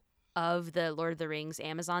know of the Lord of the Rings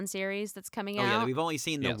Amazon series that's coming Oh out. yeah, we've only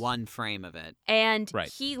seen the Yes. one frame of it. And Right.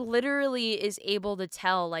 he literally is able to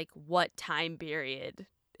tell like what time period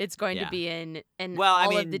it's going Yeah. to be in and Well, I all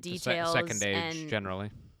mean, of the The details. second age, and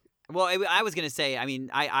generally. Well, I was gonna say, I mean,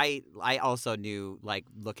 I also knew like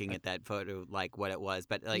looking at that photo like what it was,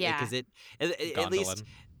 but like Yeah. because at least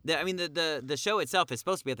Gondolin. I mean the show itself is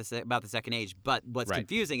supposed to be about the second age, but what's Right.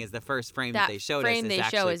 confusing is the first frame that they showed frame us they is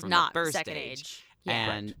show actually is from not the first second age. age.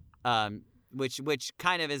 Yeah. And which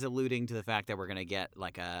kind of is alluding to the fact that we're gonna get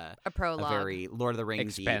like a A prologue. very Lord of the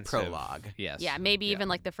Rings Expansive. prologue, Yes. Yeah, maybe even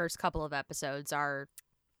like the first couple of episodes are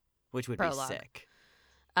which would Prologue. be sick.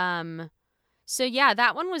 so yeah,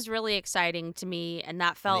 that one was really exciting to me and that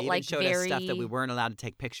And felt they even like showed very us stuff that we weren't allowed to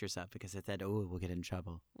take pictures of because it said, "Oh, we'll get in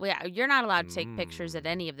trouble." Well, yeah, you're not allowed to take pictures at Mm.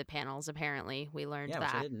 any of the panels apparently. We learned Yeah, which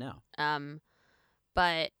I that. didn't know,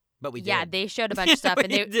 But but we did. yeah, they showed a bunch of stuff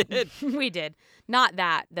and We they did. we did. Not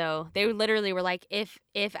that though. They literally were like if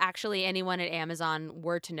actually anyone at Amazon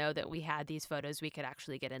were to know that we had these photos, we could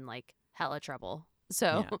actually get in like hella trouble.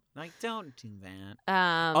 So Yeah. Like, don't do that.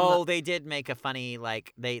 Oh, they did make a funny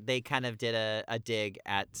like they kind of did a dig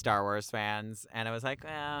at Star Wars fans, and I was like,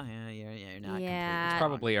 well, yeah, you're not. Yeah. It's completely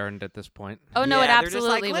probably earned at this point. Oh no, yeah, it they're just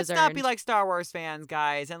absolutely like, was let's not be earned. like Star Wars fans,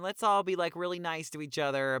 guys, and let's all be like really nice to each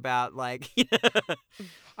other about like.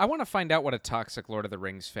 I want to find out what a toxic Lord of the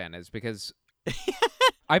Rings fan is because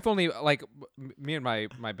I've only like me and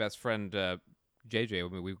my best friend JJ. I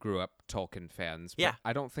mean, we grew up Tolkien fans. But Yeah.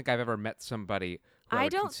 I don't think I've ever met somebody who I I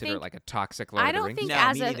would don't consider think- like a toxic Lord I of the don't Rings. think No,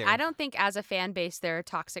 as me a neither. I don't think as a fan base they're a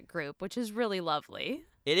toxic group, which is really lovely.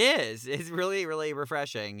 It is. It's really, really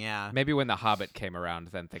refreshing. Yeah. Maybe when The Hobbit came around,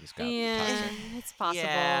 then things got toxic. It's possible.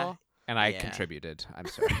 Yeah. And I Yeah. contributed. I'm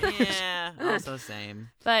sorry. Yeah. Also same.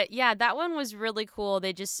 But yeah, that one was really cool.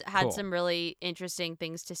 They just had Cool. some really interesting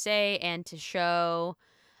things to say and to show.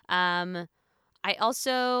 I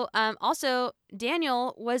also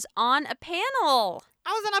Daniel was on a panel.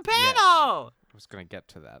 I was on a panel. I was going to get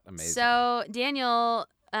to that. Amazing. So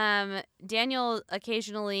Daniel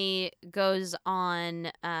occasionally goes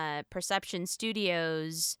on Perception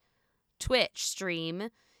Studios Twitch stream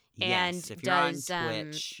and Yes, if you're on does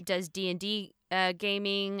Twitch. does D&D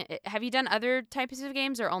gaming. Have you done other types of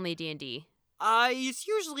games or only D&D? It's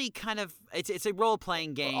usually kind of it's a role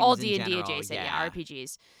playing game. All in D&D general, adjacent, yeah,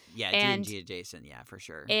 RPGs. Yeah, And- D&D adjacent, yeah, for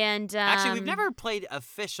sure. And Actually, we've never played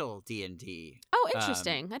official D&D. Oh,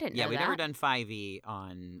 interesting. I didn't Yeah, know we've that. never done 5e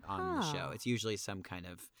on the show. Oh. It's usually some kind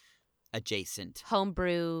of adjacent.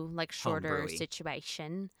 homebrew, like shorter Homebrewy.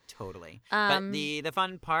 situation. Totally. Um, but the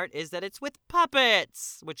fun part is that it's with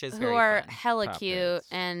puppets, which is who very are fun. hella cute Puppets.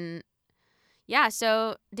 and yeah.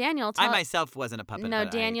 So Daniel, I myself wasn't a puppet. No,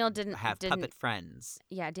 but Daniel I didn't- have didn't- puppet friends.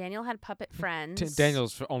 yeah, Daniel had puppet friends.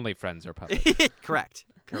 Daniel's only friends are puppets. Correct.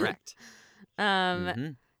 Correct.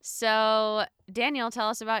 Mhm. So Daniel, tell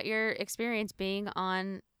us about your experience being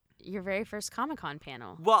on your very first Comic-Con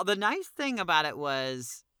panel. Well, the nice thing about it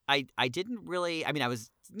was I didn't really. I mean, I was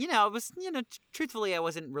truthfully, I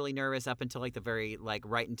wasn't really nervous up until like the very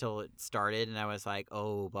right until it started, and I was like,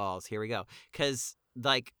 oh balls, here we go, because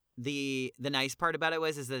like the nice part about it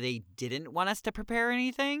is that they didn't want us to prepare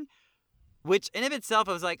anything, which in of itself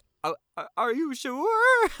I was like, oh, are you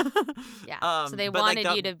sure? Yeah. So they but, like,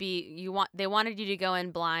 wanted you to be they wanted you to go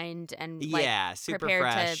in blind and like yeah, super prepared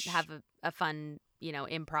fresh. to have a fun,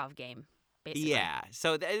 improv game. basically. Yeah,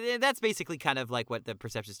 so that's basically kind of like what the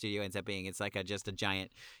Perception Studio ends up being. It's like just a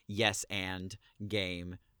giant yes and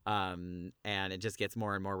game, and it just gets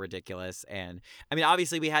more and more ridiculous. And I mean,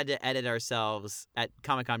 obviously, we had to edit ourselves at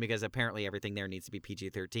Comic-Con because apparently everything there needs to be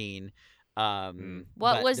PG-13. What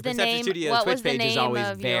but was the the Perception name? Studio's What Twitch was the page is name always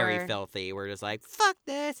of very your? filthy. We're just like, fuck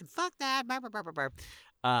this and fuck that. Blah, blah, blah, blah,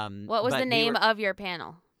 blah. What was but the we name were- of your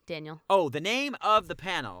panel, Daniel? Oh, the name of the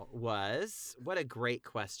panel was... What a great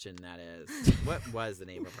question that is. What was the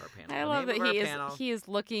name of our panel? I The love name that of our panel- he is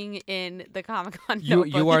looking in the Comic-Con You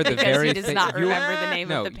notebook are the because very he does thing- not you- remember the name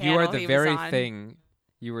No, of the panel you are the he very was on. thing.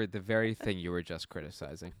 You were the very thing you were just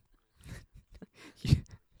criticizing.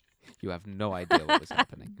 You have no idea what was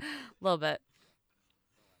happening. A little bit.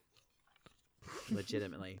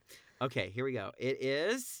 Legitimately. Okay, here we go. It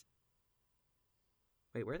is...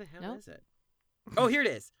 Wait, where the hell Nope. is it? Oh, here it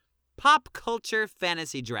is. Pop Culture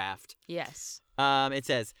Fantasy Draft. Yes. It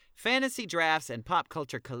says, fantasy drafts and pop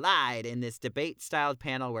culture collide in this debate-styled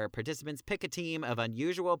panel where participants pick a team of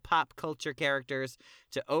unusual pop culture characters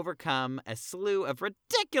to overcome a slew of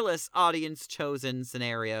ridiculous audience-chosen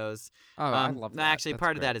scenarios. Oh, I love that. Actually, That's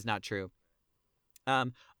part of great. that is not true.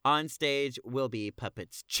 On stage will be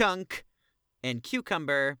puppets Chunk and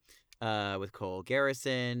Cucumber with Cole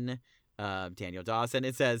Garrison, Daniel Dawson.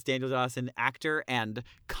 It says Daniel Dawson, actor and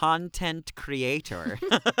content creator.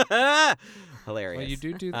 Hilarious. Well, you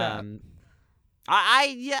do that.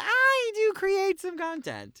 I do create some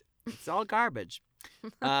content. It's all garbage.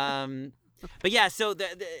 But yeah, so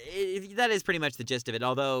that is pretty much the gist of it.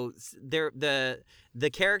 Although the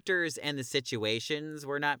characters and the situations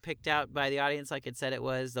were not picked out by the audience like it said it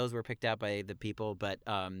was. Those were picked out by the people, but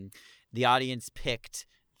the audience picked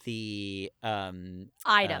the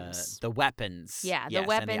Items. the weapons. Yeah, the Yes, and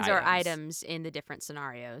weapons or items. items in the different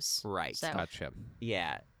scenarios. Right. So Gotcha.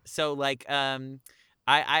 Yeah. So like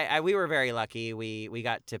we were very lucky. We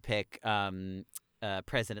got to pick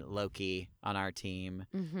President Loki on our team.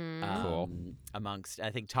 mhm. Cool. Amongst I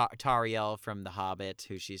think Tariel from The Hobbit,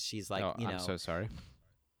 who she's like, oh, you know, I'm so sorry.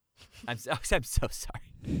 I'm so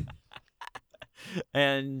sorry.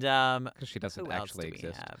 And Because she doesn't who else actually do we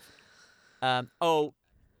exist. have?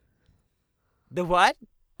 The what?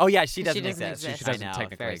 Oh yeah, she She doesn't doesn't exist. exist. She doesn't I know,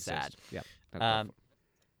 technically very exist. sad. Yep.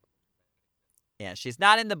 Yeah, she's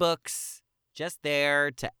not in the books. Just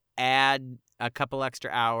there to add a couple extra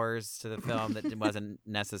hours to the film that wasn't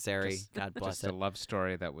necessary. God bless Just it. a love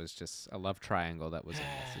story that was just a love triangle that was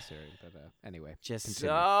unnecessary. But anyway, Just continue.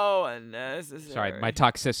 so unnecessary. Sorry, my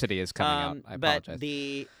toxicity is coming out. I apologize. But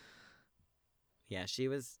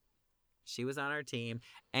she was on our team,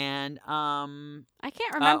 and I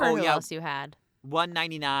can't remember oh, who yeah. else you had.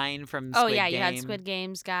 199 from Oh Squid yeah, Game, you had Squid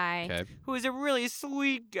Games guy. Okay. who was a really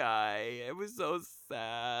sweet guy. It was so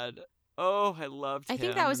sad. Oh, I loved him. I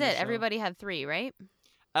think that was in the it. show. Everybody had 3, right?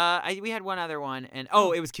 We had one other one, and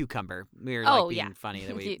it was Cucumber. We were Oh, like being yeah. funny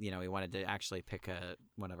that we we wanted to actually pick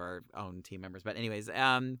one of our own team members. But anyways,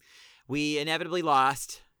 we inevitably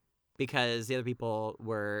lost because the other people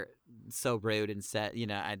were so rude and said,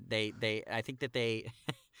 I think that they.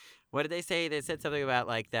 What did they say? They said something about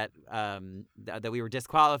like that that we were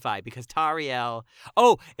disqualified because Tariel.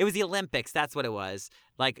 Oh, it was the Olympics. That's what it was.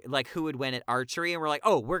 Like who would win at archery? And we're like,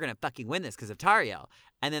 oh, we're gonna fucking win this because of Tariel.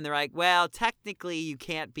 And then they're like, well, technically you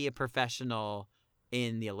can't be a professional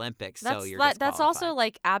in the Olympics, so you're That's also disqualified.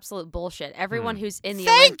 like absolute bullshit. Everyone who's in the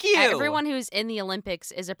Thank you! Everyone who's in the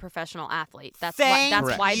Olympics is a professional athlete. That's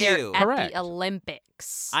Thank why they're you. at Correct. the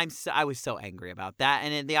Olympics. I was so angry about that,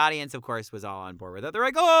 and then the audience, of course, was all on board with it. They're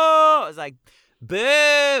like, oh, I was like,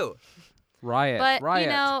 boo. Riot. But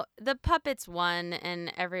Riot. the puppets won,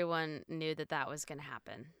 and everyone knew that was going to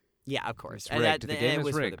happen. Yeah, of course. It's And rigged. The game it is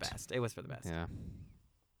was rigged. for the best. It was for the best. Yeah.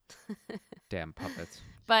 Damn puppets.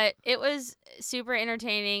 But it was super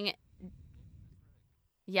entertaining.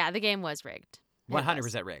 Yeah, the game was rigged. It was.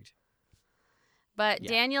 100% rigged. But Yeah.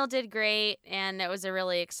 Daniel did great, and it was a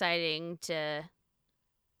really exciting to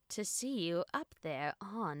see you up there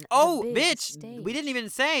on Oh, the big bitch! stage. We didn't even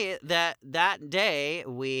say that day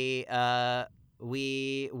we were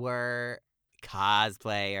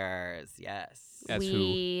cosplayers. Yes. As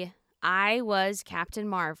who? I was Captain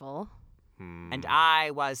Marvel. And I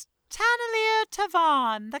was Tannelia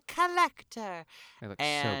Tavon, the collector. They look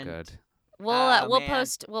and- so good. We'll man.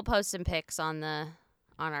 post some pics on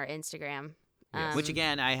our Instagram. Yes. Which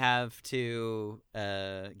again, I have to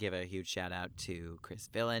give a huge shout out to Chris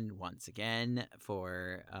Villain once again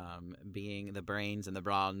for being the brains and the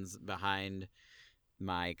bronze behind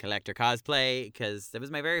my collector cosplay because it was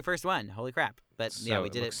my very first one. Holy crap! But yeah, So- we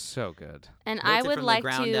did looks it. so good. And Built I it would from the like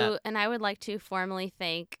ground to up. and I would like to formally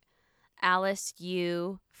thank Alice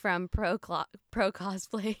Yu from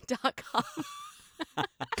procosplay.com.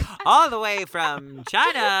 All the way from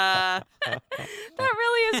China. That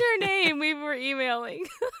really is her name. We were emailing.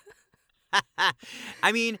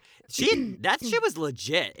 I mean, that shit was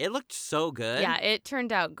legit. It looked so good. Yeah, it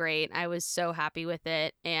turned out great. I was so happy with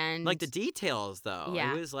it. And Like the details, though.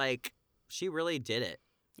 Yeah. It was like she really did it.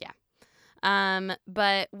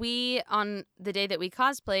 But we, on the day that we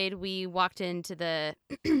cosplayed, we walked into the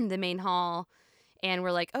the main hall and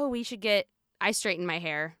we're like, oh, I straightened my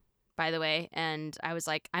hair, by the way. And I was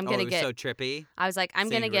like, I'm going to it was so trippy. I was like, I'm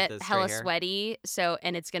going to Seeing with get the straight hella hair. sweaty.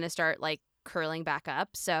 And it's going to start like curling back up.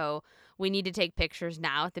 So we need to take pictures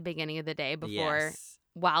now at the beginning of the day Yes.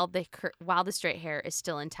 while the straight hair is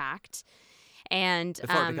still intact. And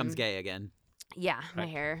Before it becomes gay again. yeah, my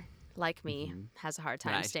Right. hair, like me, Mhm. has a hard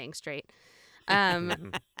time Right. staying straight.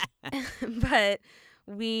 But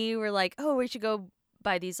we were like, oh, we should go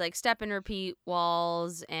by these like step and repeat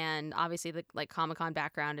walls and obviously the like Comic-Con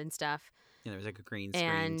background and stuff. Yeah, there was like a green screen,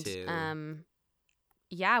 And too.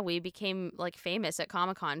 yeah, we became like famous at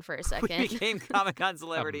Comic-Con for a We second. became Comic-Con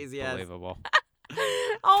celebrities, yes. Unbelievable.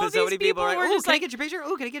 All So of these many people are like, were oh, just can I like, get your picture?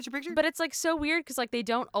 Oh, can I get your picture? but it's like so weird because like they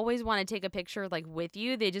don't always want to take a picture like with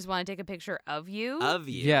you. They just want to take a picture of you, Of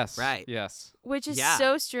you. Yes. Right. Yes. which is Yeah.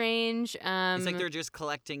 so strange. It's like they're just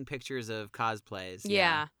collecting pictures of cosplays.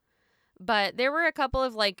 Yeah. But there were a couple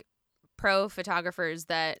of like pro photographers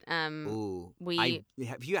that Ooh. we-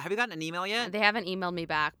 Have you gotten an email yet? they haven't emailed me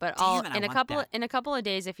back, but Damn it, I in a want couple that. in a couple of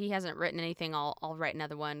days if he hasn't written anything I'll write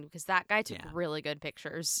another one because that guy took Yeah. really good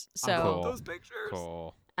pictures. I So want Cool. those pictures.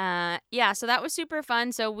 Cool. yeah, so that was super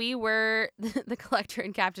fun. So we were the Collector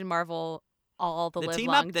and Captain Marvel all the The live team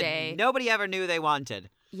long up that day. nobody ever knew they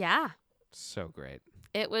wanted. Yeah. So great.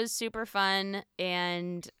 It was super fun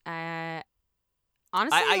and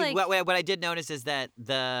honestly What I did notice is that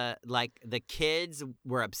the kids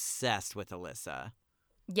were obsessed with Alyssa.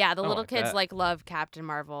 yeah, the Oh, little I kids bet. like love Captain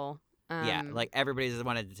Marvel. Yeah, like everybody just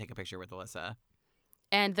wanted to take a picture with Alyssa.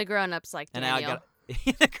 and the grown-ups like And Daniel. I got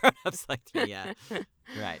the grown-ups liked me, yeah.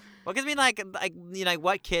 Right. Well, because I mean, like you know,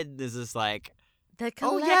 what kid is just like, The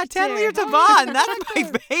oh yeah, 10 Collector. Lear Devon, that's my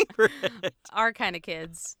favorite. Our kind of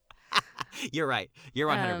kids. You're right. You're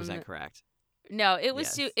 100% correct. No, it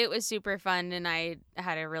was Yes. it was super fun, and I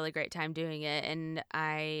had a really great time doing it. And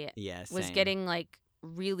I Yeah, was same. getting like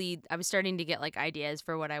I was starting to get like ideas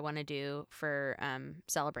for what I want to do for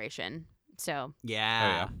Celebration. So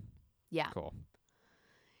Yeah. yeah, Cool.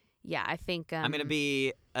 yeah, I think I'm gonna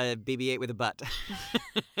be a BB-8 with a butt.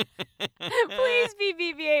 Please be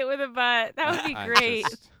BB-8 with a butt. That would be I great.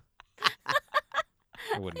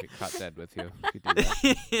 I wouldn't be caught dead with you if you do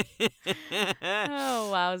that. Oh,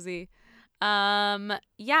 wowsy.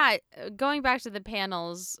 Yeah, going back to the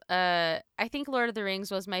panels, I think Lord of the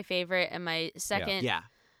Rings was my favorite, and my second yeah.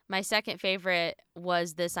 favorite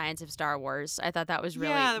was the Science of Star Wars. I thought that was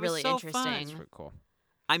really Yeah, that was really so interesting. fun. That's pretty cool.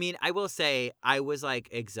 I mean, I will say I was like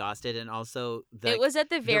exhausted, and also It was at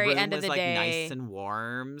the very room end of was, the like, day. nice and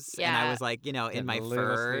warm, and Yeah. I was like, you know, in Getting my a little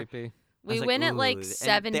fur. sleepy. We I was went at "Ooh," like and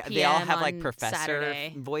 7 p.m. They all have like on professor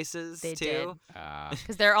Saturday. voices They too. did. Ah.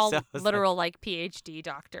 Because they're all So I was literal like PhD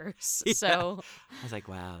doctors. Yeah. So, I was like,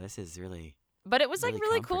 wow, this is really. but it was like Really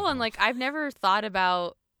really cool, and comforting. like I've never thought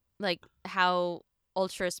about like how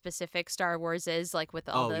ultra specific Star Wars is, like with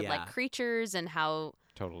all Oh, the yeah. like creatures and how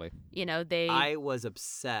Totally. they. I was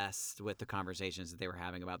obsessed with the conversations that they were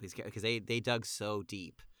having about these because they dug so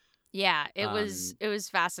deep. Yeah, it was Um,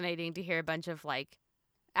 fascinating to hear a bunch of like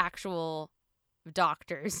actual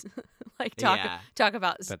doctors like talk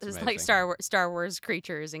about That's like amazing. Star Wars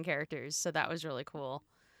creatures and characters. So that was really cool.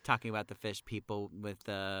 Talking about the fish people with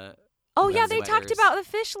the. Oh with yeah, the they talked sweaters. about the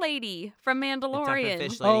fish lady from They talked about Mandalorian.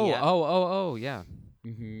 fish lady, Oh, yeah. oh, yeah.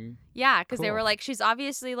 Mm-hmm. Yeah, because they were Cool. like, she's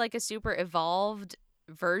obviously like a super evolved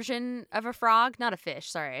version of a frog, not a fish.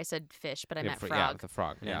 Sorry, I said fish, but I meant Yeah, frog. the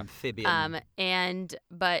frog. Yeah. Amphibian.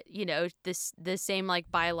 But you know, the same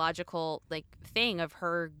like biological like thing of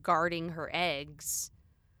her guarding her eggs,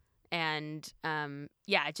 and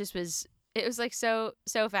yeah, it was like so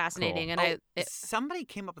fascinating, Cool. and Somebody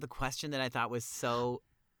came up with a question that I thought was so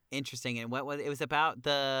interesting, and what was it? Was about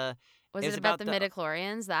the. was it it was about about the the-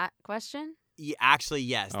 midichlorians? That question? Yeah, actually,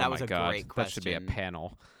 yes, Oh that my was a God. great question. That should be a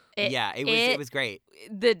panel. Yeah, it was great.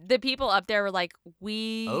 The people up there were like,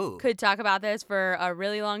 we Oh. could talk about this for a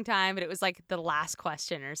really long time, but it was like the last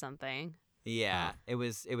question or something. Yeah, Huh. it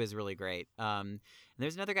was really great. And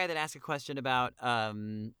there's another guy that asked a question about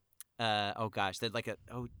oh gosh, that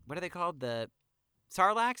what are they called?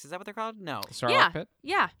 Sarlaccs. Is that what they're called? No. Sarlacc pit?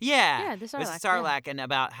 Yeah. Yeah. Yeah, the It was Sarlacc, Sarlacc, and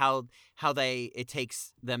about how it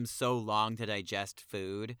takes them so long to digest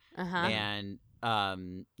food, Uh-huh. and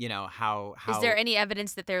how Is there any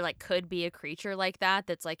evidence that there like could be a creature like that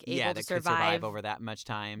that's like able to that could survive survive over that much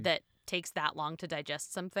time? that takes that long to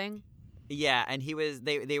digest something? Yeah, and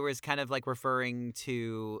they was kind of like referring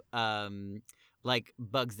to like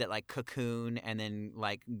bugs that like cocoon and then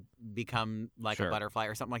like become like Sure. a butterfly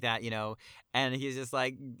or something like that, and he's just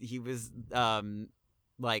like he was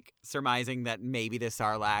like surmising that maybe the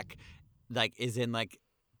Sarlacc like is in like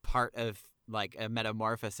part of like a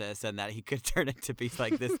metamorphosis and that he could turn it to be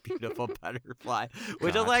like this beautiful butterfly,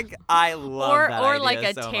 which is God. like I love Or that or idea like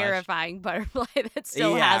a so much. terrifying butterfly that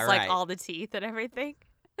still Yeah, has like right. all the teeth and everything.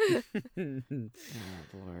 Oh,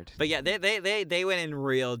 Lord. But yeah, they went in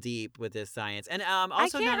real deep with this science, and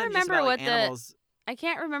also can't not just remember about, like, what the- animals. I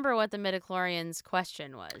can't remember what the midichlorians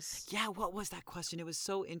question was. Yeah, what was that question? It was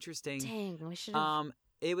so interesting. Dang, we should have.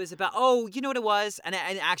 It was about you know what it was, and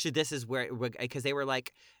actually this is where because they were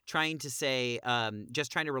like trying to say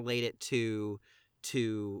just trying to relate it to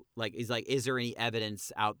like is there any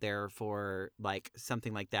evidence out there for like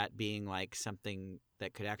something like that being like something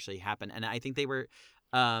that could actually happen? And I think they were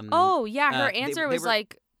Oh yeah, her they- answer they was were-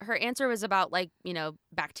 like her answer was about like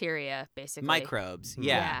bacteria basically. microbes. Mhm.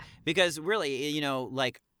 Yeah, because really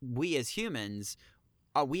like we as humans.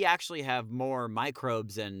 We actually have more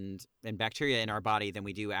microbes and bacteria in our body than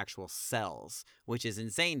we do actual cells, which is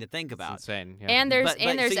insane to think It's about. insane. Yeah. And there's But- so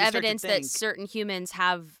you start to evidence that think- certain humans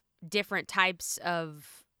have different types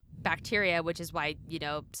of bacteria, which is why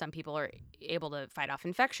some people are able to fight off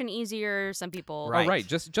infection easier. Some people, Right. Oh, right.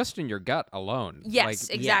 Just in your gut alone. Yes,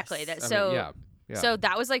 Like, exactly. yes. That I mean, so. yeah. Yeah. So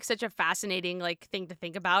that was like such a fascinating like thing to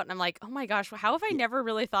think about, and I'm like, oh my gosh, how have I never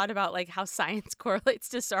really thought about like how science correlates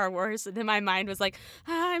to Star Wars? And then my mind was like,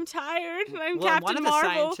 I'm tired. I'm Well, Captain one of the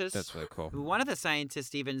Marvel. scientists, That's really cool. one of the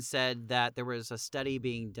scientists even said that there was a study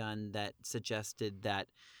being done that suggested that,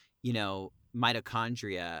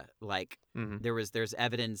 mitochondria, like Hmm. there's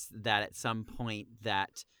evidence that at some point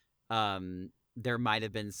that there might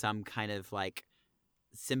have been some kind of like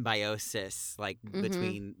symbiosis like Mhm.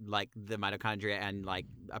 between like the mitochondria and like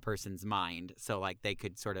a person's mind, so like they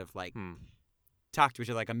could sort of like Hmm. talk to each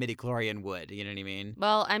other like a midichlorian would, you know what I mean?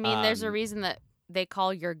 Well, I mean, there's a Um, reason that they call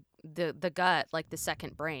the gut like the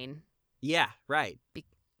second brain Yeah, right.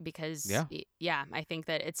 because Yeah. I think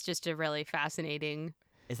that it's just a really fascinating.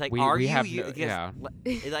 It's like, We are you have you? no- because,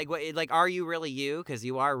 yeah. like, are you really you? Because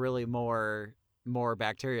you are really more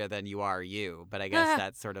bacteria than you are you. But I guess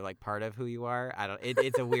that's sort of like part of who you are. I don't.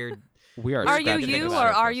 It's a weird. We are. Are you scratching the you or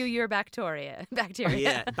surface. are you your bacteria? Bacteria.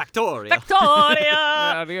 Yeah, bacteria.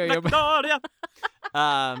 Bacteria. Bacteria.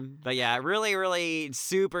 But yeah, really, really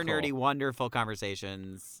super Cool. nerdy, wonderful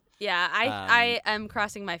conversations. Yeah, I am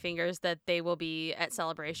crossing my fingers that they will be at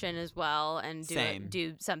Celebration as well and Same.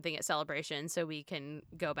 do something at Celebration so we can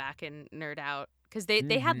go back and nerd out because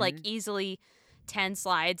they had like easily 10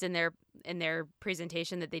 slides in their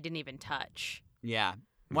presentation that they didn't even touch. Yeah.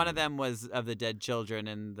 One of them was of the dead children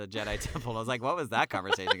in the Jedi Temple. I was like, what was that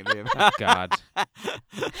conversation going to be about? God.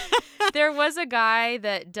 There was a guy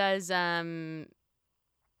that does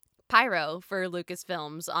pyro for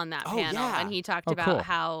Lucasfilms on that Oh, panel, yeah. and he talked Oh, about cool.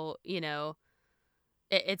 how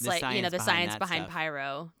it's The like science the behind science that behind stuff.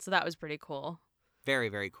 pyro. So that was pretty cool. Very,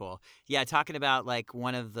 very cool. Yeah, talking about like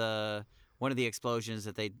one of the explosions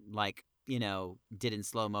that they like, did in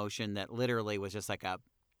slow motion that literally was just like a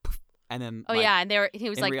poof, and then Oh like, yeah, and he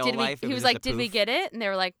was in like, real did we? life, it He was was just like, a did we poof. get it? And they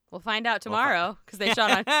were like, we'll find out We'll fi- tomorrow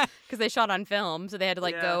because they shot on film, so they had to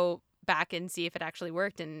like Yeah. go back and see if it actually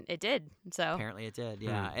worked, and it did. So Apparently it did.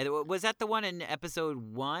 Yeah. And was that the one in episode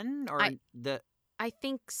 1 or I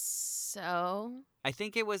think so. I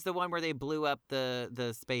think it was the one where they blew up the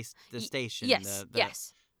station. Yes, the,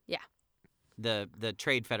 yes, The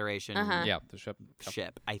Trade Federation Uh-huh. Yeah, the ship. Yep.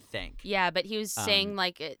 ship, I think. yeah. But he was saying Um,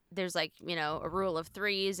 like there's like a rule of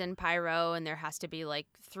threes in pyro, and there has to be like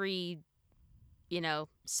 3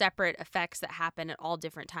 separate effects that happen at all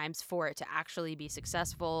different times for it to actually be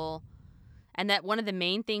successful. And that one of the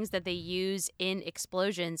main things that they use in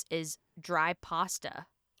explosions is dry pasta.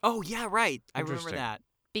 Oh yeah, right. I remember Interesting. that.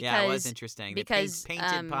 Because, yeah, it was interesting. because, they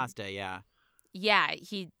painted pasta. Yeah. yeah,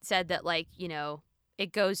 he said that like,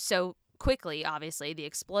 it goes so quickly, obviously, the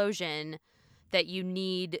explosion, that you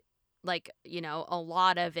need like, a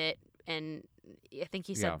lot of it. And I think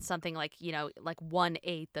he said Yeah. something like, like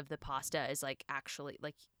 1/8 of the pasta is like actually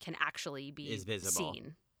like can actually be Is visible.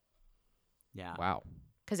 seen. Yeah. Wow.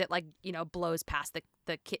 Because it like, blows past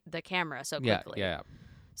the camera so Yeah. quickly. Yeah.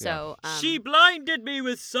 So She blinded me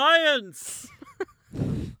with science.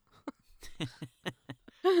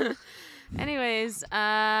 Anyways,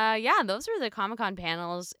 yeah, those were the Comic-Con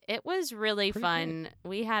panels. It was really Pretty fun.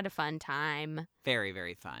 We had a fun time. Very,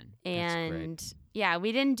 very fun. That's great. And yeah,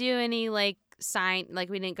 we didn't do any we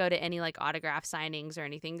didn't go to any autograph signings or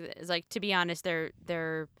anything. It's to be honest,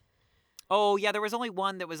 they're Oh, yeah, there was only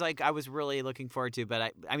one that was I was really looking forward to,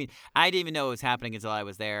 but I mean, I didn't even know it was happening until I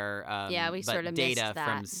was there. Yeah, we but sort of Data missed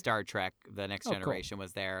that. from Star Trek, The Next Oh, cool. Generation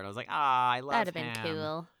was there, and I was like, I love that'd have him. been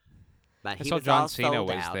cool. But I he saw was John all Cena sold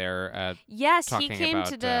was out. there. Yes, he talking came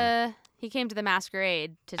to about, the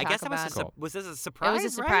masquerade to I talk guess that about. Cool. was this a surprise? It was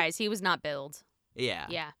a right? surprise. He was not billed. Yeah.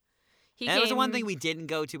 Yeah, he And came. it was the one thing we didn't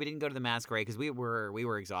go to. We didn't go to the masquerade because we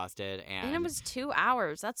were exhausted, and it was 2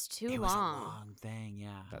 hours. That's too it long. was a long thing.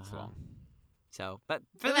 Yeah, That's uh-huh. long. So, but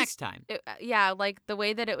for It the was- next time, Yeah, the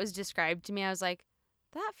way that it was described to me, I was like,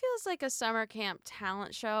 that feels like a summer camp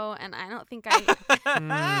talent show, and I don't think I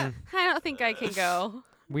Mm, can go.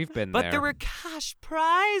 we've been but there. there were cash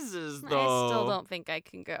prizes though. I still don't think I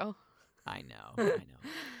can go. I know.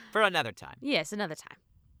 For another time. Yes, another time.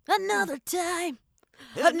 Another time.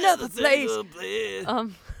 Another place.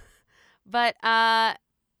 But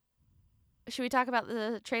should we talk about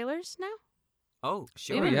the trailers now? Oh, We've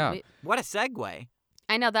sure. been- yeah. we- What a segue.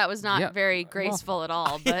 I know that was not Yeah, very well- graceful at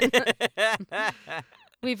all, but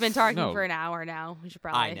we've been talking No. for an hour now. We should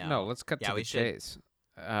probably. know. No, let's cut Yeah, to we the should. chase.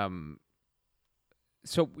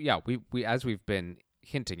 So yeah, we as we've been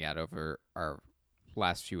hinting at over our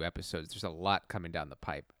last few episodes, there's a lot coming down the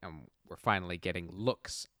pipe, and we're finally getting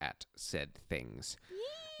looks at said things.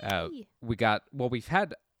 Yay! We've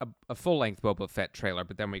had a full length Boba Fett trailer,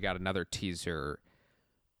 but then we got another teaser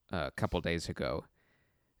a couple days ago,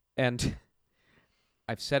 and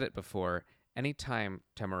I've said it before. Anytime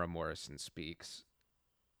Tamara Morrison speaks,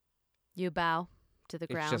 You bow to the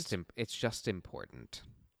ground. it's just important.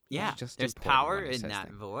 Yeah, It's just there's important power when he in says that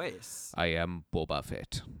things. voice. I am Boba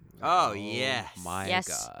Fett. Oh, yes. My yes,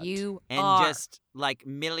 God. you And are. just like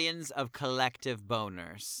millions of collective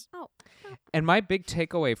boners. Oh. And my big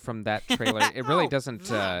takeaway from that trailer, it really Oh,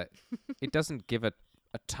 doesn't it doesn't give a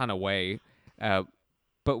ton away,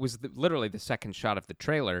 but was literally the second shot of the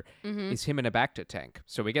trailer Mhm. is him in a Bacta tank.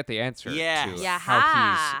 So we get the answer Yes. to Yeah.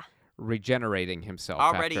 how he's regenerating himself.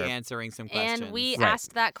 Already after, answering some questions. And we Right.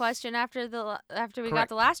 asked that question after we got Correct.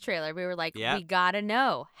 the last trailer. We were like, Yep. we gotta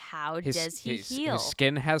know, how his, does he his, heal? his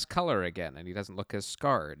skin has color again, and he doesn't look as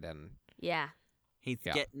scarred. And Yeah. he's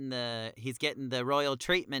Yeah. getting the royal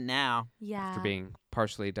treatment now. Yeah. after being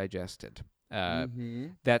partially digested,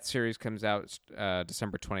 Mhm. that series comes out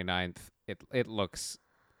December 29th. It looks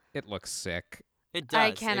sick. It does.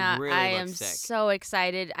 I cannot. It really I looks am sick. so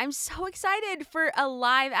excited. I'm so excited for a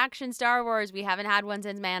live action Star Wars. We haven't had one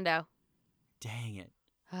since Mando. Dang it.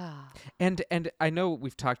 And I know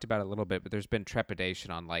we've talked about it a little bit, but there's been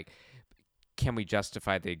trepidation on can we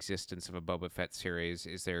justify the existence of a Boba Fett series?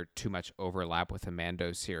 Is there too much overlap with a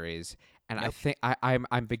Mando series? And I Nope. think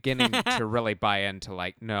I'm beginning to really buy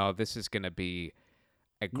into no, this is going to be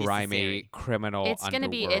a grimy Necessary. criminal. It's gonna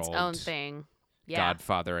be its own underworld thing. Yeah.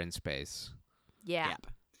 Godfather in space. Yeah. Yep.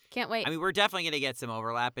 Can't wait. I mean, we're definitely gonna get some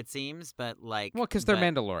overlap, it seems, but Well, because they're but-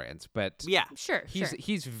 Mandalorians, but Yeah. sure.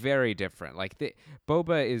 he's very different.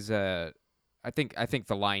 Boba is I think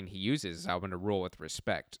the line he uses is, "I'm going to rule with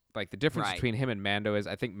respect." Like the difference Right. between him and Mando is,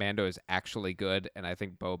 I think Mando is actually good, and I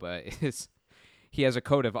think Boba is. He has a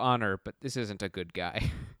code of honor, but this isn't a good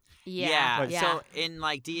guy. Yeah. Yeah. So in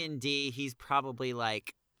D&D, he's probably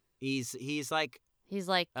he's like He's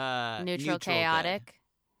like neutral, good. chaotic.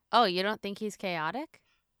 Oh, you don't think he's chaotic?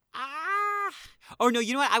 Ah. Oh no,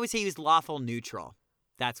 you know what? I would say he was lawful neutral.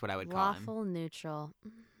 That's what I would call him. Lawful neutral.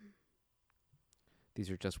 These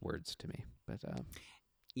are just words to me, but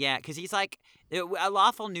Yeah, because he's a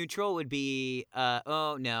lawful neutral would be.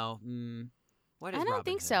 Oh no. What is I don't Robin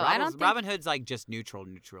think Hood? so. I don't think- Robin Hood's just neutral,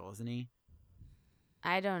 isn't he?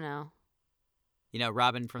 I don't know. You know,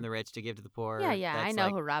 Robin from the rich to give to the poor. Yeah. I That's know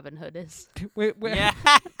who Robin Hood is. wait, Yeah.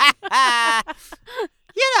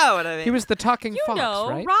 You know what I mean? he was the talking You fox, know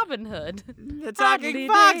right? Robin Hood. The talking Diddly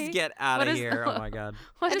fox. dee. Get out What of is here! the- Oh my god.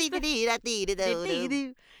 What is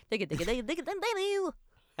the...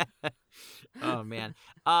 Oh man.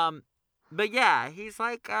 But yeah, he's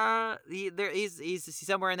he's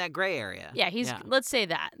somewhere in that gray area. Yeah, let's say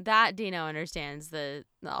that Dino understands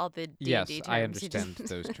all the D&D Yes, terms. I He understand just-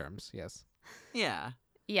 those terms. Yes. Yeah.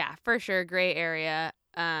 Yeah, for sure, gray area.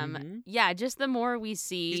 Mhm. Yeah, just the more we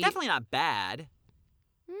see. He's definitely not bad.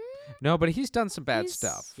 No, but he's done some bad He's-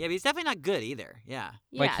 stuff. Yeah, but he's definitely not good either. Yeah.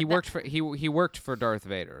 Like Yeah, he that- worked for he worked for Darth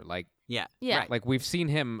Vader. Like Yeah. Yeah. Right. like we've seen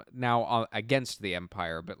him now against the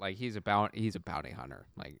Empire, but he's a bounty hunter.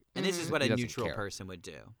 Like And this is what He a doesn't neutral care. person would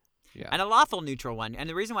do. Yeah. and a lawful neutral one. And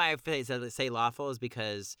the reason why I say lawful is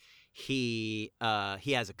because he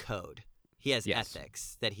has a code. He has Yes.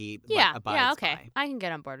 ethics that he Yeah. abides Yeah. Okay. by. I can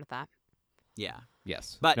get on board with that. Yeah.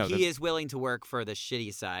 Yes. But No, he is willing to work for the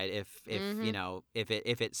shitty side if Mhm. you know if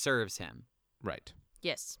it serves him right.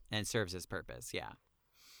 Yes. and serves his purpose. Yeah.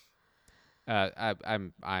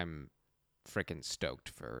 I'm freaking stoked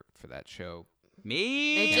for that show.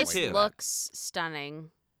 Me It Can't just wait for that. looks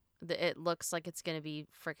stunning. It looks like it's gonna be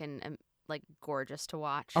freaking like gorgeous to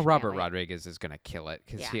watch. Oh, Can't Robert wait. Rodriguez is gonna kill it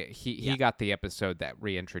because Yeah. he Yeah. got the episode that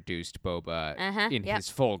reintroduced Boba in Yep. his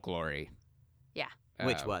full glory. Yeah.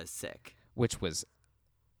 which Uh, was sick. which was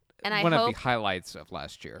And I one of hope, the highlights of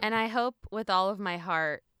last year. and I hope with all of my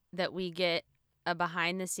heart that we get a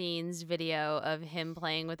behind the scenes video of him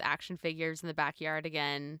playing with action figures in the backyard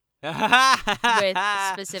again with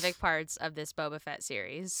specific parts of this Boba Fett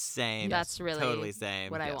series. Same. That's really totally same.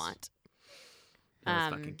 what I Yes. want. That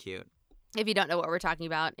was Um, fucking cute. If you don't know what we're talking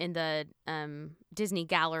about, in the Disney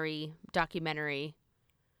Gallery documentary,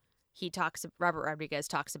 Robert Rodriguez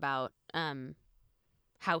talks about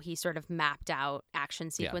how he sort of mapped out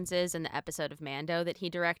action sequences in the episode of Mando that he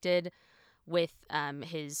directed with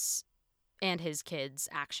his kids'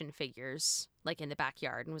 action figures, like in the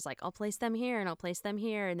backyard, and was like, I'll place them here and I'll place them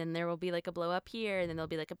here, and then there will be like a blow up here, and then there'll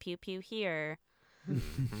be like a pew pew here.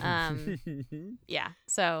 Yeah.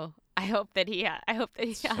 So I hope that he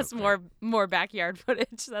So has great. more backyard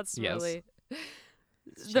footage. That's Yes. really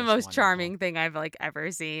It's the just most wonderful. charming thing I've like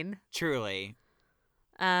ever seen. Truly.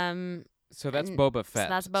 So that's and- Boba Fett. So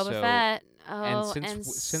that's Boba So- Fett. And Oh,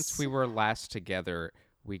 since we were last together,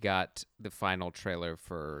 we got the final trailer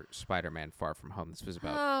for Spider-Man: Far From Home. This was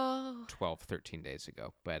about Oh, 12, 13 days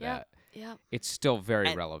ago, but Yep. yeah. it's still very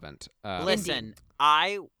And relevant. Listen,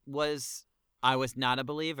 I was not a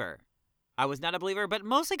believer. I was not a believer, but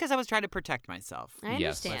mostly because I was trying to protect myself. I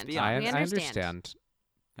yes, understand. be I, honest. We I understand. understand.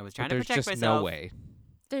 I was But trying to there's protect just myself. no way.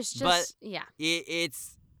 There's But- just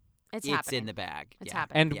It's it's happening. in the bag. It's yeah.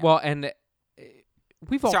 happening. And Yeah. well, and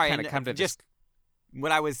we've all Sorry, kind of and come to just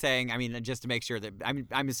what I was saying. I mean, just to make sure that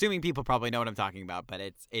I'm assuming people probably know what I'm talking about, but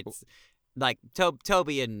it's like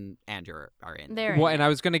Toby and Andrew are in. They're Well, in and it. I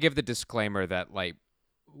was going to give the disclaimer that like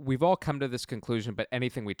we've all come to this conclusion, but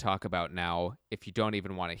anything we talk about now, if you don't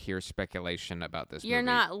even want to hear speculation about this You're movie,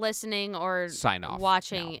 not listening or sign off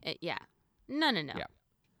watching now. it. Yeah. No. Yeah.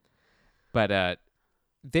 But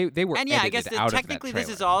they were And yeah, I edited guess out of that technically this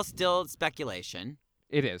is trailer. all still speculation.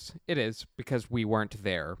 It is because we weren't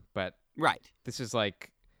there, but Right. this is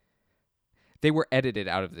like they were edited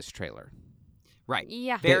out of this trailer. Right.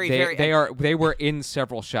 Yeah. Very, they, very. they were in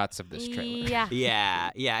several shots of this trailer.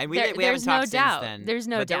 Yeah. Yeah, and we There- haven't there's no talked doubt. since then. There's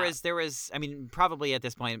no but doubt. There was. I mean, probably at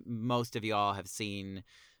this point, most of y'all have seen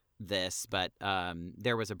this, but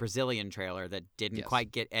there was a Brazilian trailer that didn't Yes.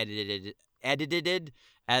 quite get edited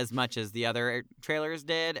as much as the other trailers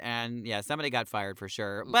did, and yeah, somebody got fired for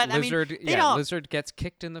sure. But Lizard, I mean, they don't. Lizard gets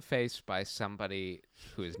kicked in the face by somebody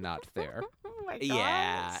who is not there. Oh my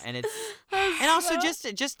Yeah, gosh. and it's That's and also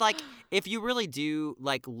so- just like if you really do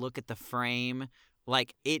like look at the frame,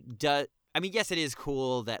 like it does. I mean, yes, it is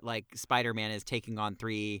cool that like Spider-Man is taking on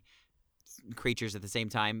 3 creatures at the same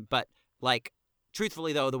time, but like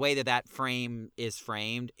truthfully though, the way that frame is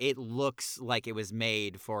framed, it looks like it was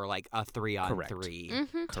made for like a 3-on-3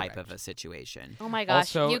 Mhm. type Correct. of a situation. Oh my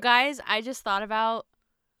gosh. Also- You guys, I just thought about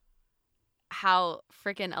how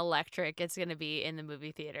freaking electric it's going to be in the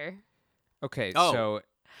movie theater. Okay, Oh, so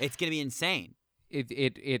It's gonna be insane.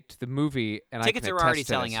 the movie and Tickets I can are already attest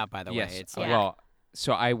to selling this. out, by the way. Yes, It's like- well,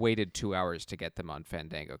 so I waited 2 hours to get them on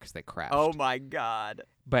Fandango because they crashed. Oh my god.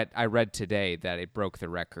 But I read today that it broke the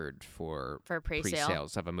record for For pre-sale.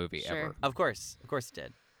 pre-sales of a movie Sure. ever. Of course it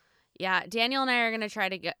did. Yeah, Daniel and I are going to try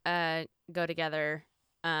to go together.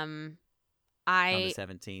 On I the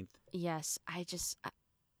 17th. yes,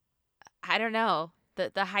 I don't know.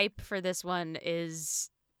 The hype for this one is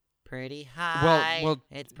Pretty high. well,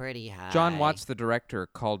 it's pretty high. John Watts, the director,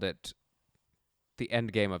 called it the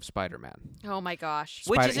end game of Spider-Man. oh my gosh.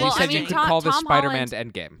 Which is he Well, said I mean, you could Tom- call this Tom Spider-Man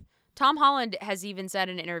Holland- Endgame. Tom Holland has even said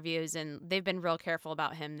in interviews, and they've been real careful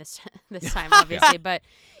about him this time, obviously. But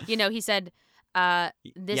he said,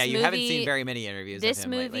 "This yeah, you movie, haven't seen very many interviews this of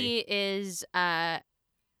him movie lately. is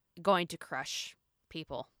going to crush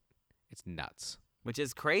people." It's nuts. Which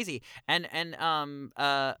is crazy. And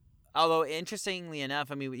although interestingly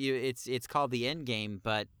enough, I mean, it's called the End Game,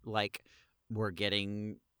 but like we're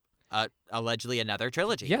getting allegedly another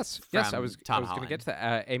trilogy. Yes, I from was Tom going to Holland. get to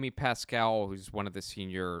that. Amy Pascal, who's one of the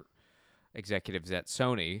senior executives at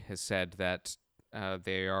Sony, has said that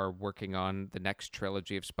they are working on the next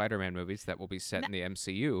trilogy of Spider-Man movies that will be set in the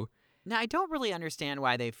MCU, Now, I don't really understand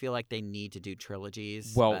why they feel like they need to do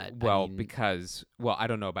trilogies. Well, but, I mean, because I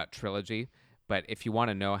don't know about trilogy, but if you want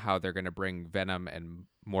to know how they're going to bring Venom and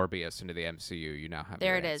Morbius into the MCU, you now have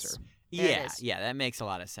There your it answer. is. There it yeah, is. yeah, that makes a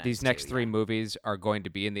lot of sense. These next too, 3 yeah. movies are going to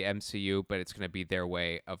be in the MCU, but it's going to be their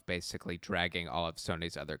way of basically dragging all of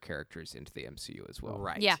Sony's other characters into the MCU as well.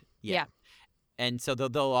 Right. Yeah. And so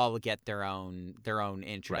they'll all get their own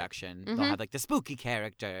introduction. They'll have like the spooky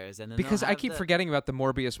characters, and then Because they'll I have keep the- forgetting about the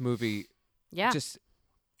Morbius movie. Yeah. Just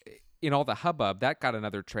in all the hubbub, that got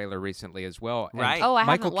another trailer recently as well. and Right. Oh, I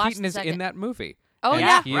Michael haven't watched Keaton the is in second. that movie. Oh And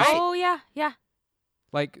yeah. he is- Oh yeah.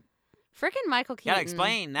 Like, Frickin' Michael Keaton. Gotta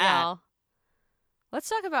explain that. y'all. Let's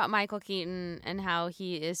talk about Michael Keaton and how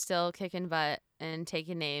he is still kicking butt and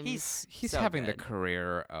taking names. he's so having the good.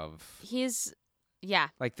 career of He's yeah.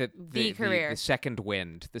 like the career. the second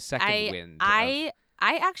wind, the second wind. I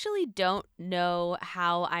actually don't know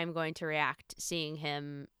how I'm going to react seeing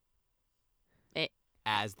him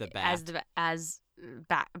as the bat.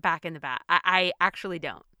 back in the bat. I actually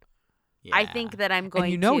don't. I Yeah. think that I'm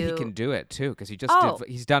going and to. he can do it too because he just Oh.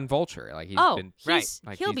 he's done Vulture. Like he's been Right.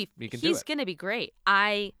 like, he'll he's- be he can do he's it. gonna be great.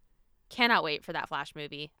 I cannot wait for that Flash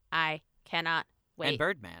movie. I cannot wait. And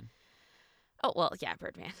Birdman. Oh well, yeah,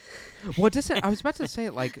 Birdman. What does it? I was about to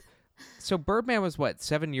say like, so Birdman was what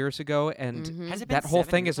 7 years ago, and Mhm. Has it been that whole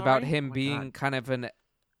 7 thing years is about already? him Oh my being God. kind of an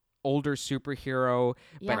older superhero,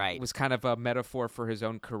 Yeah. but Right. was kind of a metaphor for his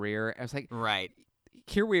own career. I was like, Right.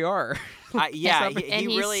 here we are. Yeah, Somebody- he and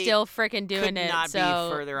he's really still freaking doing could it. not so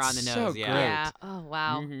be further on the so nose. great. Yeah. yeah. Oh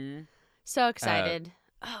wow. Mhm. So excited.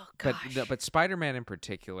 Oh but gosh. but Spider-Man in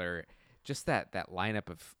particular, just that lineup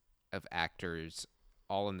of actors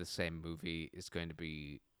all in the same movie is going to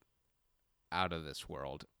be out of this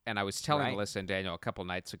world. And I was telling Right. Alyssa and Daniel a couple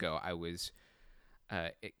nights ago, I was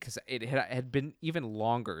because it had been even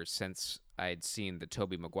longer since I had seen the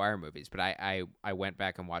Tobey Maguire movies, but I went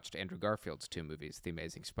back and watched Andrew Garfield's 2 movies, The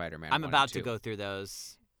Amazing Spider-Man. I'm 1 about and 2. to go through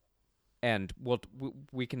those. And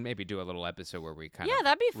we can maybe do a little episode where we kind yeah, of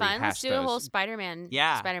that'd be fun. rehash Let's do a whole those. Spider-Man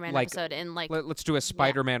Yeah. Like, episode and like Let's do a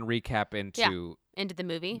Spider-Man recap into into the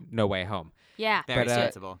movie. No Way Home. Yeah. Very But,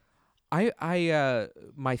 sensible. I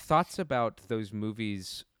my thoughts about those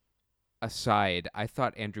movies aside, I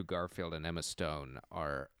thought Andrew Garfield and Emma Stone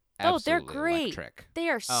are Oh, they're absolutely great. electric. They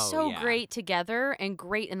are Oh, so yeah. great together and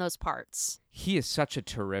great in those parts. He is such a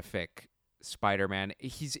terrific Spider-Man.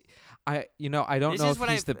 I don't This know is if what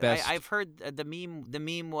he's the best. I've heard the meme. The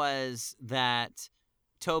meme was that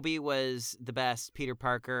Toby was the best Peter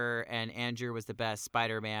Parker and Andrew was the best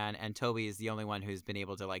Spider-Man, and Toby is the only one who's been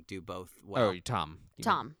able to like do both well. Oh, Tom. You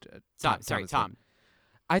Tom. know, Tom, is the- Tom.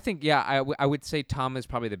 I think I would say Tom is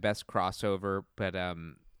probably the best crossover, but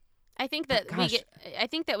I think But that we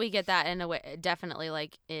gosh. get that in a way, definitely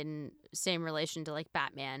like in same relation to like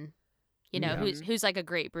Batman. You know, Yeah. who's like a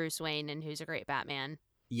great Bruce Wayne and who's a great Batman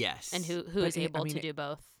Yes, and who But is I able mean, to do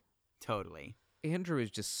both. totally. Andrew is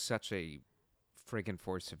just such a friggin'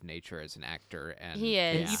 force of nature as an actor, and He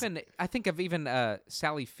and is. even I think of even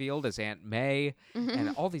Sally Field as Aunt May,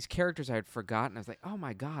 and all these characters I had forgotten. I was like, oh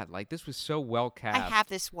my god, like this was so well cast.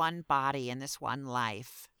 this one body and this one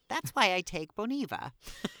life. That's why I take Boniva.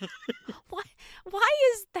 Why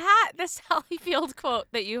is that the Sally Field quote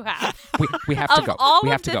that you have? we have to Of go. all We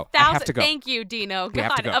of have to the go. I have thousand, to go. thank you, Dino. We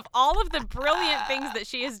have to God, go. of all of the brilliant things that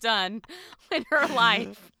she has done in her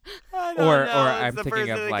life, I don't Or- know. or I'm the thinking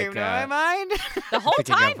first of, thing that like, came to my mind. the whole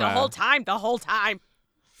Thinking time, of, the whole time.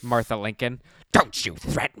 Martha Lincoln. Don't you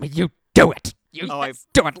threaten me. You do it. You Oh, I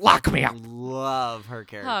do it. Lock me up. love her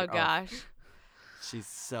character. Oh gosh, she's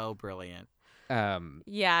so brilliant.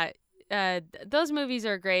 yeah. Those movies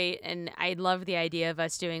are great, and I love the idea of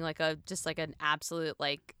us doing like an absolute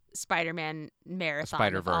like Spider-Man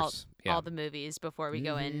marathon of all, Spider-Verse, yeah. all the movies before we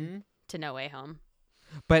go in to No Way Home.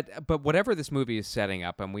 But whatever this movie is setting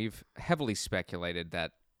up, and we've heavily speculated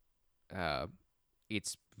that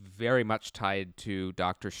it's very much tied to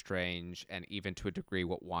Doctor Strange, and even to a degree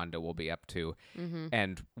what Wanda will be up to,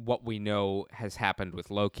 and what we know has happened with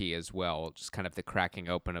Loki as well, just kind of the cracking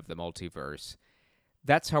open of the multiverse.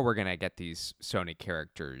 That's how we're going to get these Sony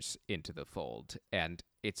characters into the fold. And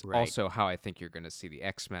it's Right. also how I think you're going to see the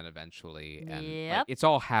X-Men eventually. And like, Yep. it's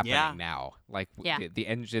all happening Yeah. now. Like Yeah. the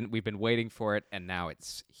engine, we've been waiting for it, and now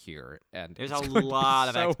it's here. And There's it's a going to be lot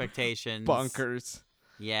of so expectations. bonkers.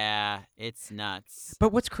 Yeah, it's nuts.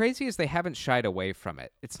 But what's crazy is they haven't shied away from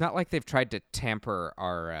it. It's not like they've tried to tamper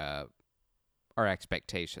our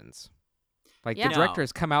expectations. Like Yeah. the director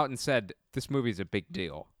has come out and said this movie's a big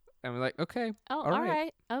deal. And we're like, okay, Oh, all all right.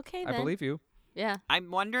 right. Okay, then. I believe you. Yeah.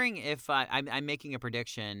 I'm wondering if I'm making a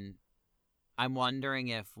prediction. I'm wondering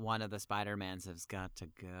if one of the Spider-Mans has got to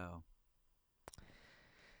go.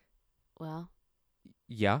 Well,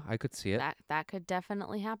 Yeah, I could see it. that could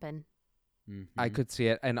definitely happen. I could see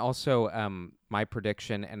it. And also, my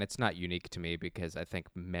prediction, and it's not unique to me because I think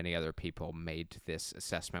many other people made this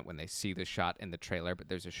assessment when they see the shot in the trailer, but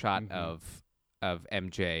there's a shot of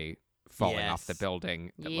MJ falling off the Yes.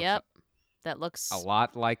 building that Yep. That looks looks a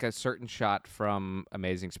lot like a certain shot from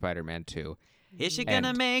Amazing Spider-Man 2. Is she gonna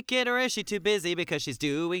And- make it, or is she too busy because she's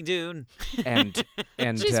doing Dune? And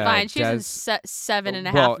She's fine. She's in does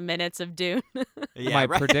 7.5 well, minutes of Dune. Yeah, My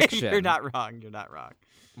right. prediction- You're not wrong. You're not wrong.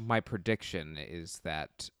 my prediction is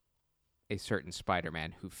that a certain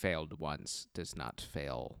Spider-Man who failed once does not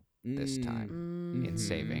fail this time in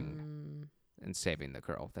saving the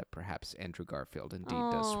girl, that perhaps Andrew Garfield indeed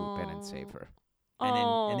does swoop in and save her.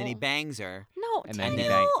 And then he Oh. bangs her. No, And then he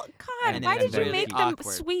Daniel, and God, then why it's did you really make the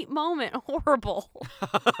awkward. sweet moment horrible?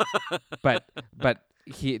 But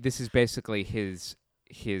this is basically his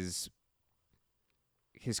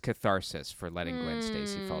catharsis for letting Gwen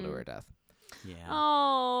Stacy fall to her death. Yeah.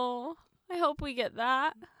 Oh, I hope we get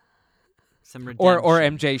that. Some redemption. Or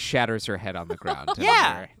MJ shatters her head on the ground. and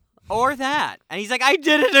Yeah. they're- Or that. And he's like, I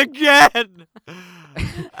did it again.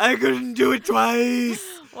 I couldn't do it twice.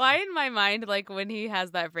 Why in my mind, like when he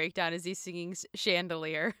has that breakdown, is he singing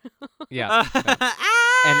Chandelier? Yeah.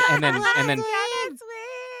 and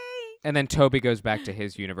And then Toby goes back to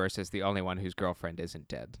his universe as the only one whose girlfriend isn't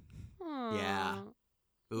dead. Yeah.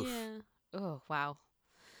 Aw, Oof. Yeah. Oh, wow.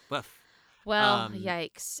 Woof. Well, Um,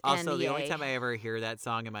 yikes. Also, and the only yay. time I ever hear that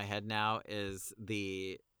song in my head now is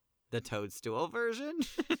the Toadstool version.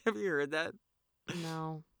 Have you heard that?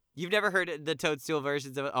 No. You've never heard the Toadstool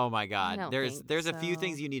versions of it? Oh my God! don't There's think there's a few so.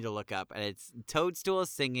 things you need to look up, and it's Toadstool is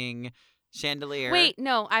singing Chandelier. Wait,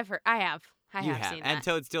 no, I have. I you have seen and that.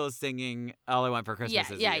 Toadstool is singing All I Want for Christmas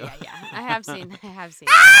yeah, Is yeah, You. yeah, yeah. I have seen. I have seen.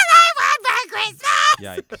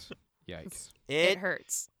 Yikes. Yikes. It It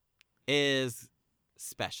hurts. is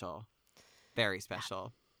special, very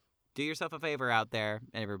special. Do yourself a favor out there,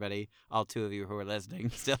 everybody, all two of you who are listening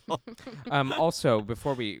still. Also,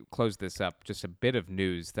 before we close this up, just a bit of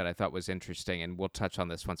news that I thought was interesting, and we'll touch on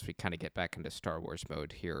this once we kind of get back into Star Wars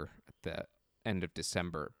mode here at the end of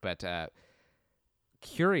December. But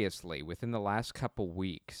curiously, within the last couple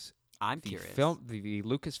weeks, I'm the curious. the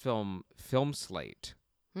Lucasfilm film slate,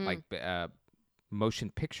 Hmm. like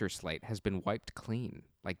motion picture slate, has been wiped clean.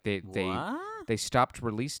 Like they What? they stopped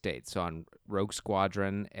release dates on Rogue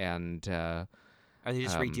Squadron and Are they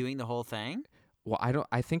just um, redoing the whole thing? well,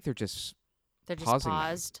 I think they're just They're just pausing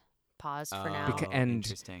them. paused for now. and-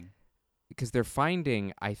 Interesting. because they're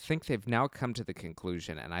finding, I think they've now come to the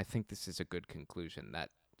conclusion, and I think this is a good conclusion, that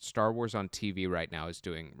Star Wars on TV right now is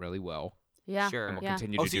doing really well Yeah. Sure. and will Yeah.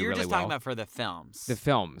 continue Oh, to so do you're really just well. talking about for the films. The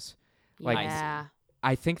films. Like, yeah.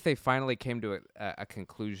 I think they finally came to a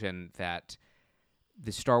conclusion that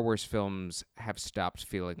the Star Wars films have stopped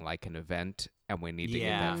feeling like an event, and we need to get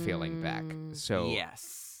Yeah. that feeling back. So,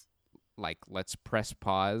 yes. like, let's press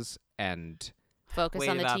pause and Focus Wait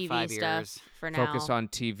on the about TV 5 stuff years. for now. focus on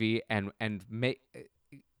TV and make.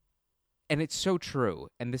 And it's so true.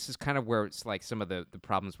 And this is kind of where it's like some of the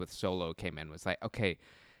problems with Solo came in. Was like, okay,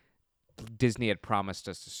 Disney had promised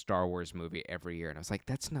us a Star Wars movie every year, and I was like,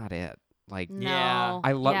 that's not it. Like, No. Yeah.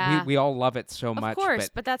 I love Yeah. we all love it so much. Of course,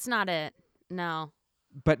 but that's not it. No.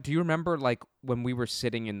 But do you remember, like, when we were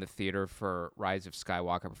sitting in the theater for Rise of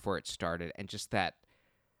Skywalker before it started, and just that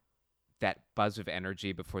buzz of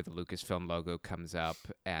energy before the Lucasfilm logo comes up,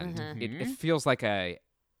 and it feels like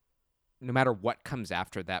no matter what comes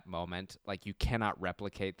after that moment, like, you cannot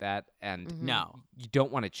replicate that, and No. you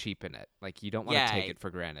don't want to cheapen it. Like, you don't want to Yeah. take it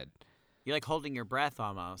for granted. You're like holding your breath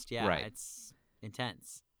almost. Yeah. Right. It's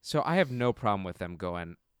intense. So I have no problem with them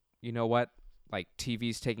going, you know what? Like,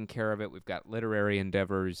 TV's taking care of it. We've got literary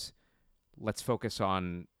endeavors. Let's focus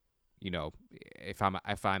on, if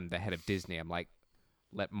I'm the head of Disney, I'm like,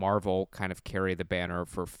 let Marvel kind of carry the banner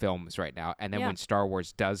for films right now. And then Yeah. when Star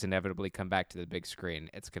Wars does inevitably come back to the big screen,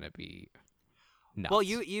 it's going to be nuts. Well,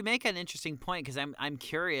 you make an interesting point, because I'm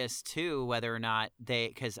curious too whether or not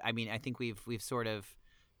because I mean I think we've sort of,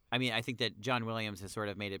 I mean I think that John Williams has sort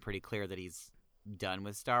of made it pretty clear that he's done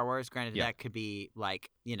with Star Wars. Granted, Yeah. that could be like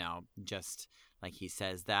just like he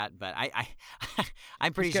says that, but I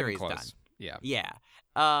I'm pretty He's sure getting he's close. done. Yeah. Yeah.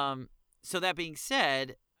 So that being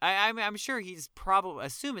said, I'm sure he's probably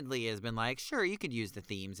assumedly has been like, sure, you could use the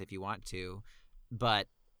themes if you want to, but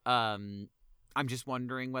I'm just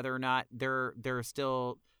wondering whether or not they're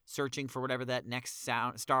still searching for whatever that next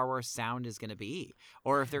Star Wars sound is going to be,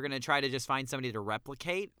 or if they're going to try to just find somebody to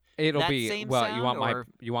replicate. It'll that be same well. sound,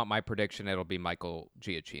 You want my prediction? It'll be Michael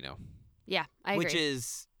Giacchino. Yeah, I agree. Which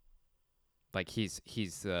is Like he's He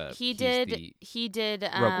the did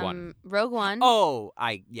Rogue One. Rogue One. Oh,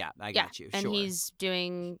 I got you. And Sure. he's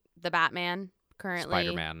doing the Batman currently.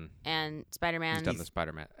 Spider-Man. And Spider-Man. He's done the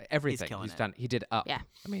Spider-Man. Everything. killing He's it. done. He did Up. Yeah.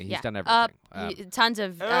 I mean, he's Yeah. done Up. everything. Tons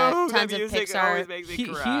of Oh, the tons of music Pixar. always makes me He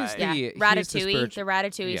cry. is the Yeah, he is the Ratatouille. The spiritual-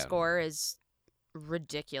 Ratatouille yeah. score is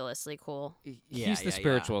ridiculously cool. Yeah, He's yeah, the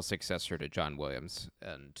spiritual successor to John Williams,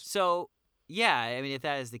 and So, yeah, I mean, if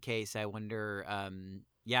that is the case, I wonder.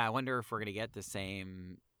 I wonder if we're gonna get the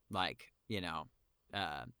same, like,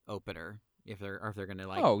 opener. If they're gonna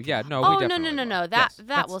like. oh yeah, no, we Oh no definitely will. no! Yes,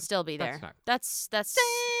 That will still be that's there. not- That's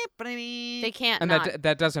But I mean, they can't and not.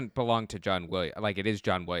 that doesn't belong to John Williams. Like it is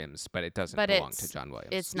John Williams, but it doesn't But belong it's- to John Williams.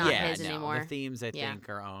 it's not yeah, his no, anymore. The themes I Yeah. think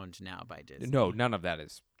are owned now by Disney. No, none of that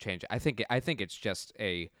is changing. I think it's just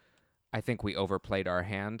I think we overplayed our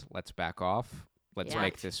hand. Let's back off. Let's Yeah.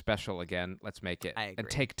 make this special again. Let's make it I and agree.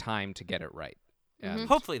 take time to get it right. Mhm. And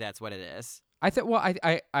Hopefully, that's what it is. I think. Well,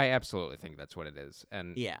 I absolutely think that's what it is.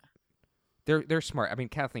 And Yeah. they're smart. I mean,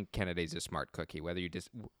 Kathleen Kennedy's a smart cookie. Whether you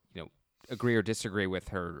agree or disagree with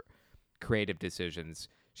her creative decisions,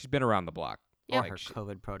 she's been around the block. Yeah. Or Like her she-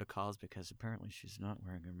 COVID protocols, because apparently she's not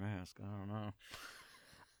wearing a mask. I don't know.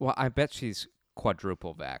 well, I bet she's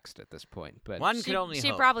quadruple vaxxed at this point. But One could only She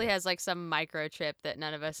hope. probably has like some microchip that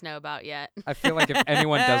none of us know about yet, I feel like if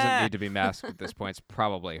anyone doesn't need to be masked at this point, it's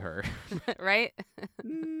probably her. right?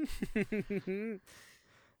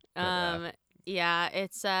 But, Yeah,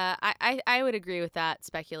 it's I would agree with that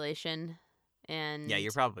speculation, and Yeah,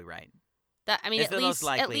 you're probably right. that I mean It's at the most least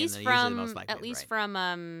likely, at and least they're usually the from most likely, at least right.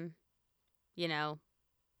 from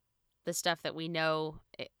the stuff that we know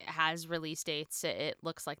it has release dates. It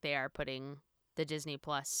looks like they are putting the Disney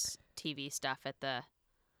Plus TV stuff at the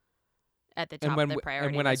top of the priority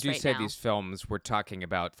and when I list do right say now. these films, we're talking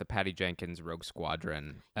about the Patty Jenkins Rogue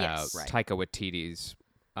Squadron, Yes. Right. Taika Waititi's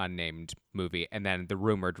unnamed movie, and then the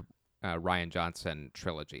rumored Ryan Johnson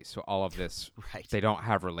trilogy. So all of this, Right. they don't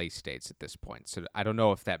have release dates at this point. So I don't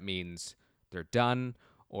know if that means they're done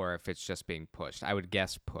or if it's just being pushed. I would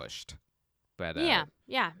guess pushed. But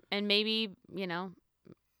yeah, and maybe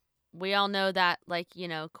we all know that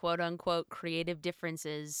quote unquote creative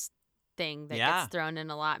differences thing that Yeah. gets thrown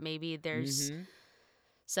in a lot. Maybe there's Mhm.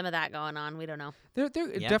 some of that going on. We don't know. there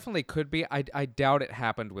it Yeah. definitely could be. I doubt it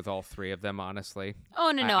happened with all three of them, honestly.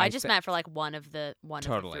 Oh no, I I just meant for like one of the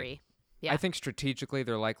Totally. three. Yeah. I think strategically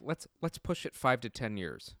they're like, let's push it 5 to 10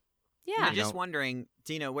 years. Yeah. I'm just know, wondering,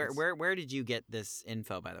 Dino, it's- where did you get this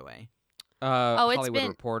info, by the way? It's Hollywood been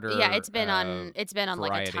Reporter. yeah, it's been on like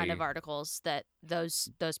a ton Variety. of articles that those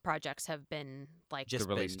projects have been like Just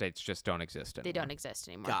the release been- dates just don't exist anymore. they don't exist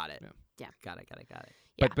anymore. Got it. Yeah. Yeah. Got it.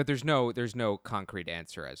 Yeah. But there's no concrete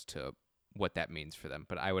answer as to what that means for them.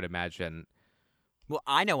 But I would imagine. Well,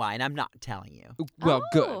 I know why, and I'm not telling you. Well,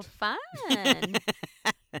 Oh, good. fun.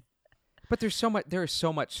 But there is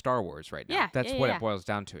so much Star Wars right now. Yeah, That's yeah, what yeah. it boils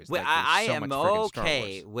down to. Is Well, like, I there's so am much friggin' Star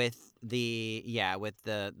okay Wars. with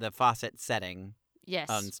the faucet setting Yes.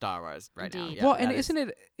 on Star Wars right now. Indeed. Yeah, Well, and that is-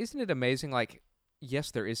 isn't it amazing? Like,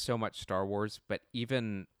 yes, there is so much Star Wars, but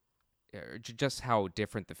even just how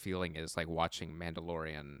different the feeling is, like watching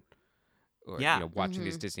Mandalorian, or Yeah. watching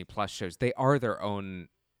these Mhm. Disney Plus shows. They are their own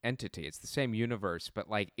entity. It's the same universe, but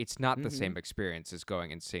like it's not the Mm-hmm. same experience as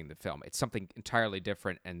going and seeing the film. It's something entirely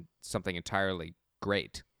different and something entirely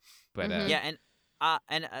great. But Mhm. Yeah, and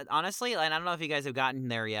honestly, and I don't know if you guys have gotten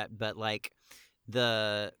there yet, but like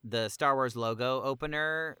the Star Wars logo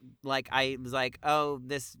opener, like I was like, oh,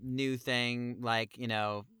 this new thing, like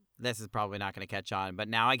this is probably not going to catch on, but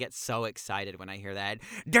now I get so excited when I hear that.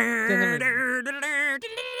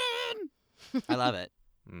 I love it.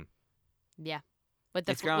 Yeah. With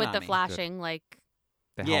the It's grown on me. flashing like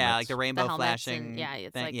the Yeah, helmets. like the rainbow helmets and- flashing. yeah,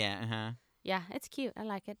 it's thing. like- yeah, yeah, it's cute. I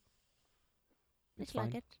like it. It's I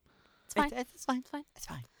like fine. it. It's fine. It's fine. It's fine. It's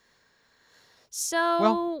fine.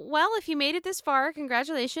 So, well, if you made it this far,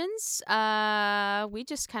 congratulations. We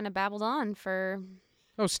just kind of babbled on for.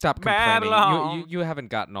 Oh, stop complaining. Babylon. You haven't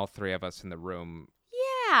gotten all three of us in the room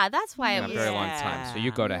Yeah, that's why in it a was. very long time. So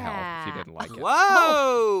you go to hell if you Yeah. didn't like it.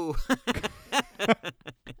 Whoa!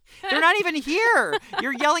 They're not even here.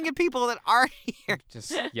 You're yelling at people that aren't here.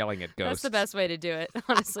 Just yelling at That's ghosts. the best way to do it,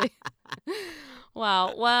 honestly.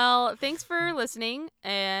 Wow. Well, thanks for listening,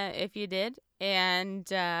 if you did. And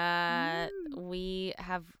we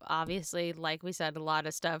have obviously, like we said, a lot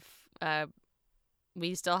of stuff.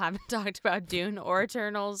 We still haven't talked about Dune or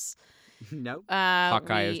Eternals. Nope.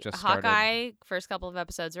 Hawkeye has just started. Hawkeye, first couple of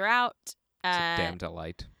episodes are out. It's a damn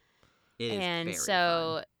delight. It is And very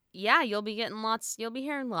so fun. yeah, you'll be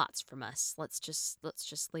hearing lots from us. Let's just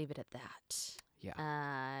leave it at that.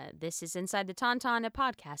 Yeah. This is Inside the Tauntaun, a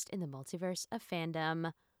podcast in the multiverse of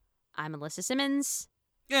fandom. I'm Alyssa Simmons.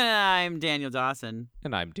 And I'm Daniel Dawson.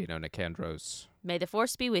 And I'm Dino Nicandros. May the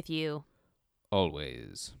force be with you.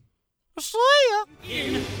 Always. See ya!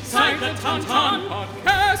 Inside the Tauntaun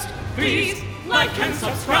podcast, please like and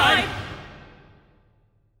subscribe.